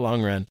in the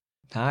long run.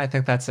 I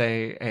think that's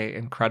a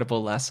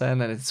incredible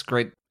lesson, and it's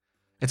great.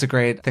 It's a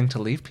great thing to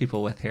leave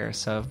people with here.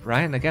 So,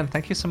 Ryan, again,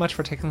 thank you so much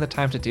for taking the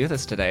time to do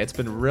this today. It's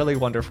been really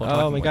wonderful talking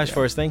with you. Oh my gosh,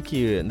 Forrest, thank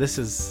you. And this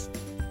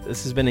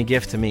has been a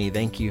gift to me.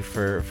 Thank you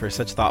for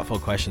such thoughtful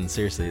questions.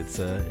 Seriously,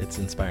 it's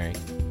inspiring.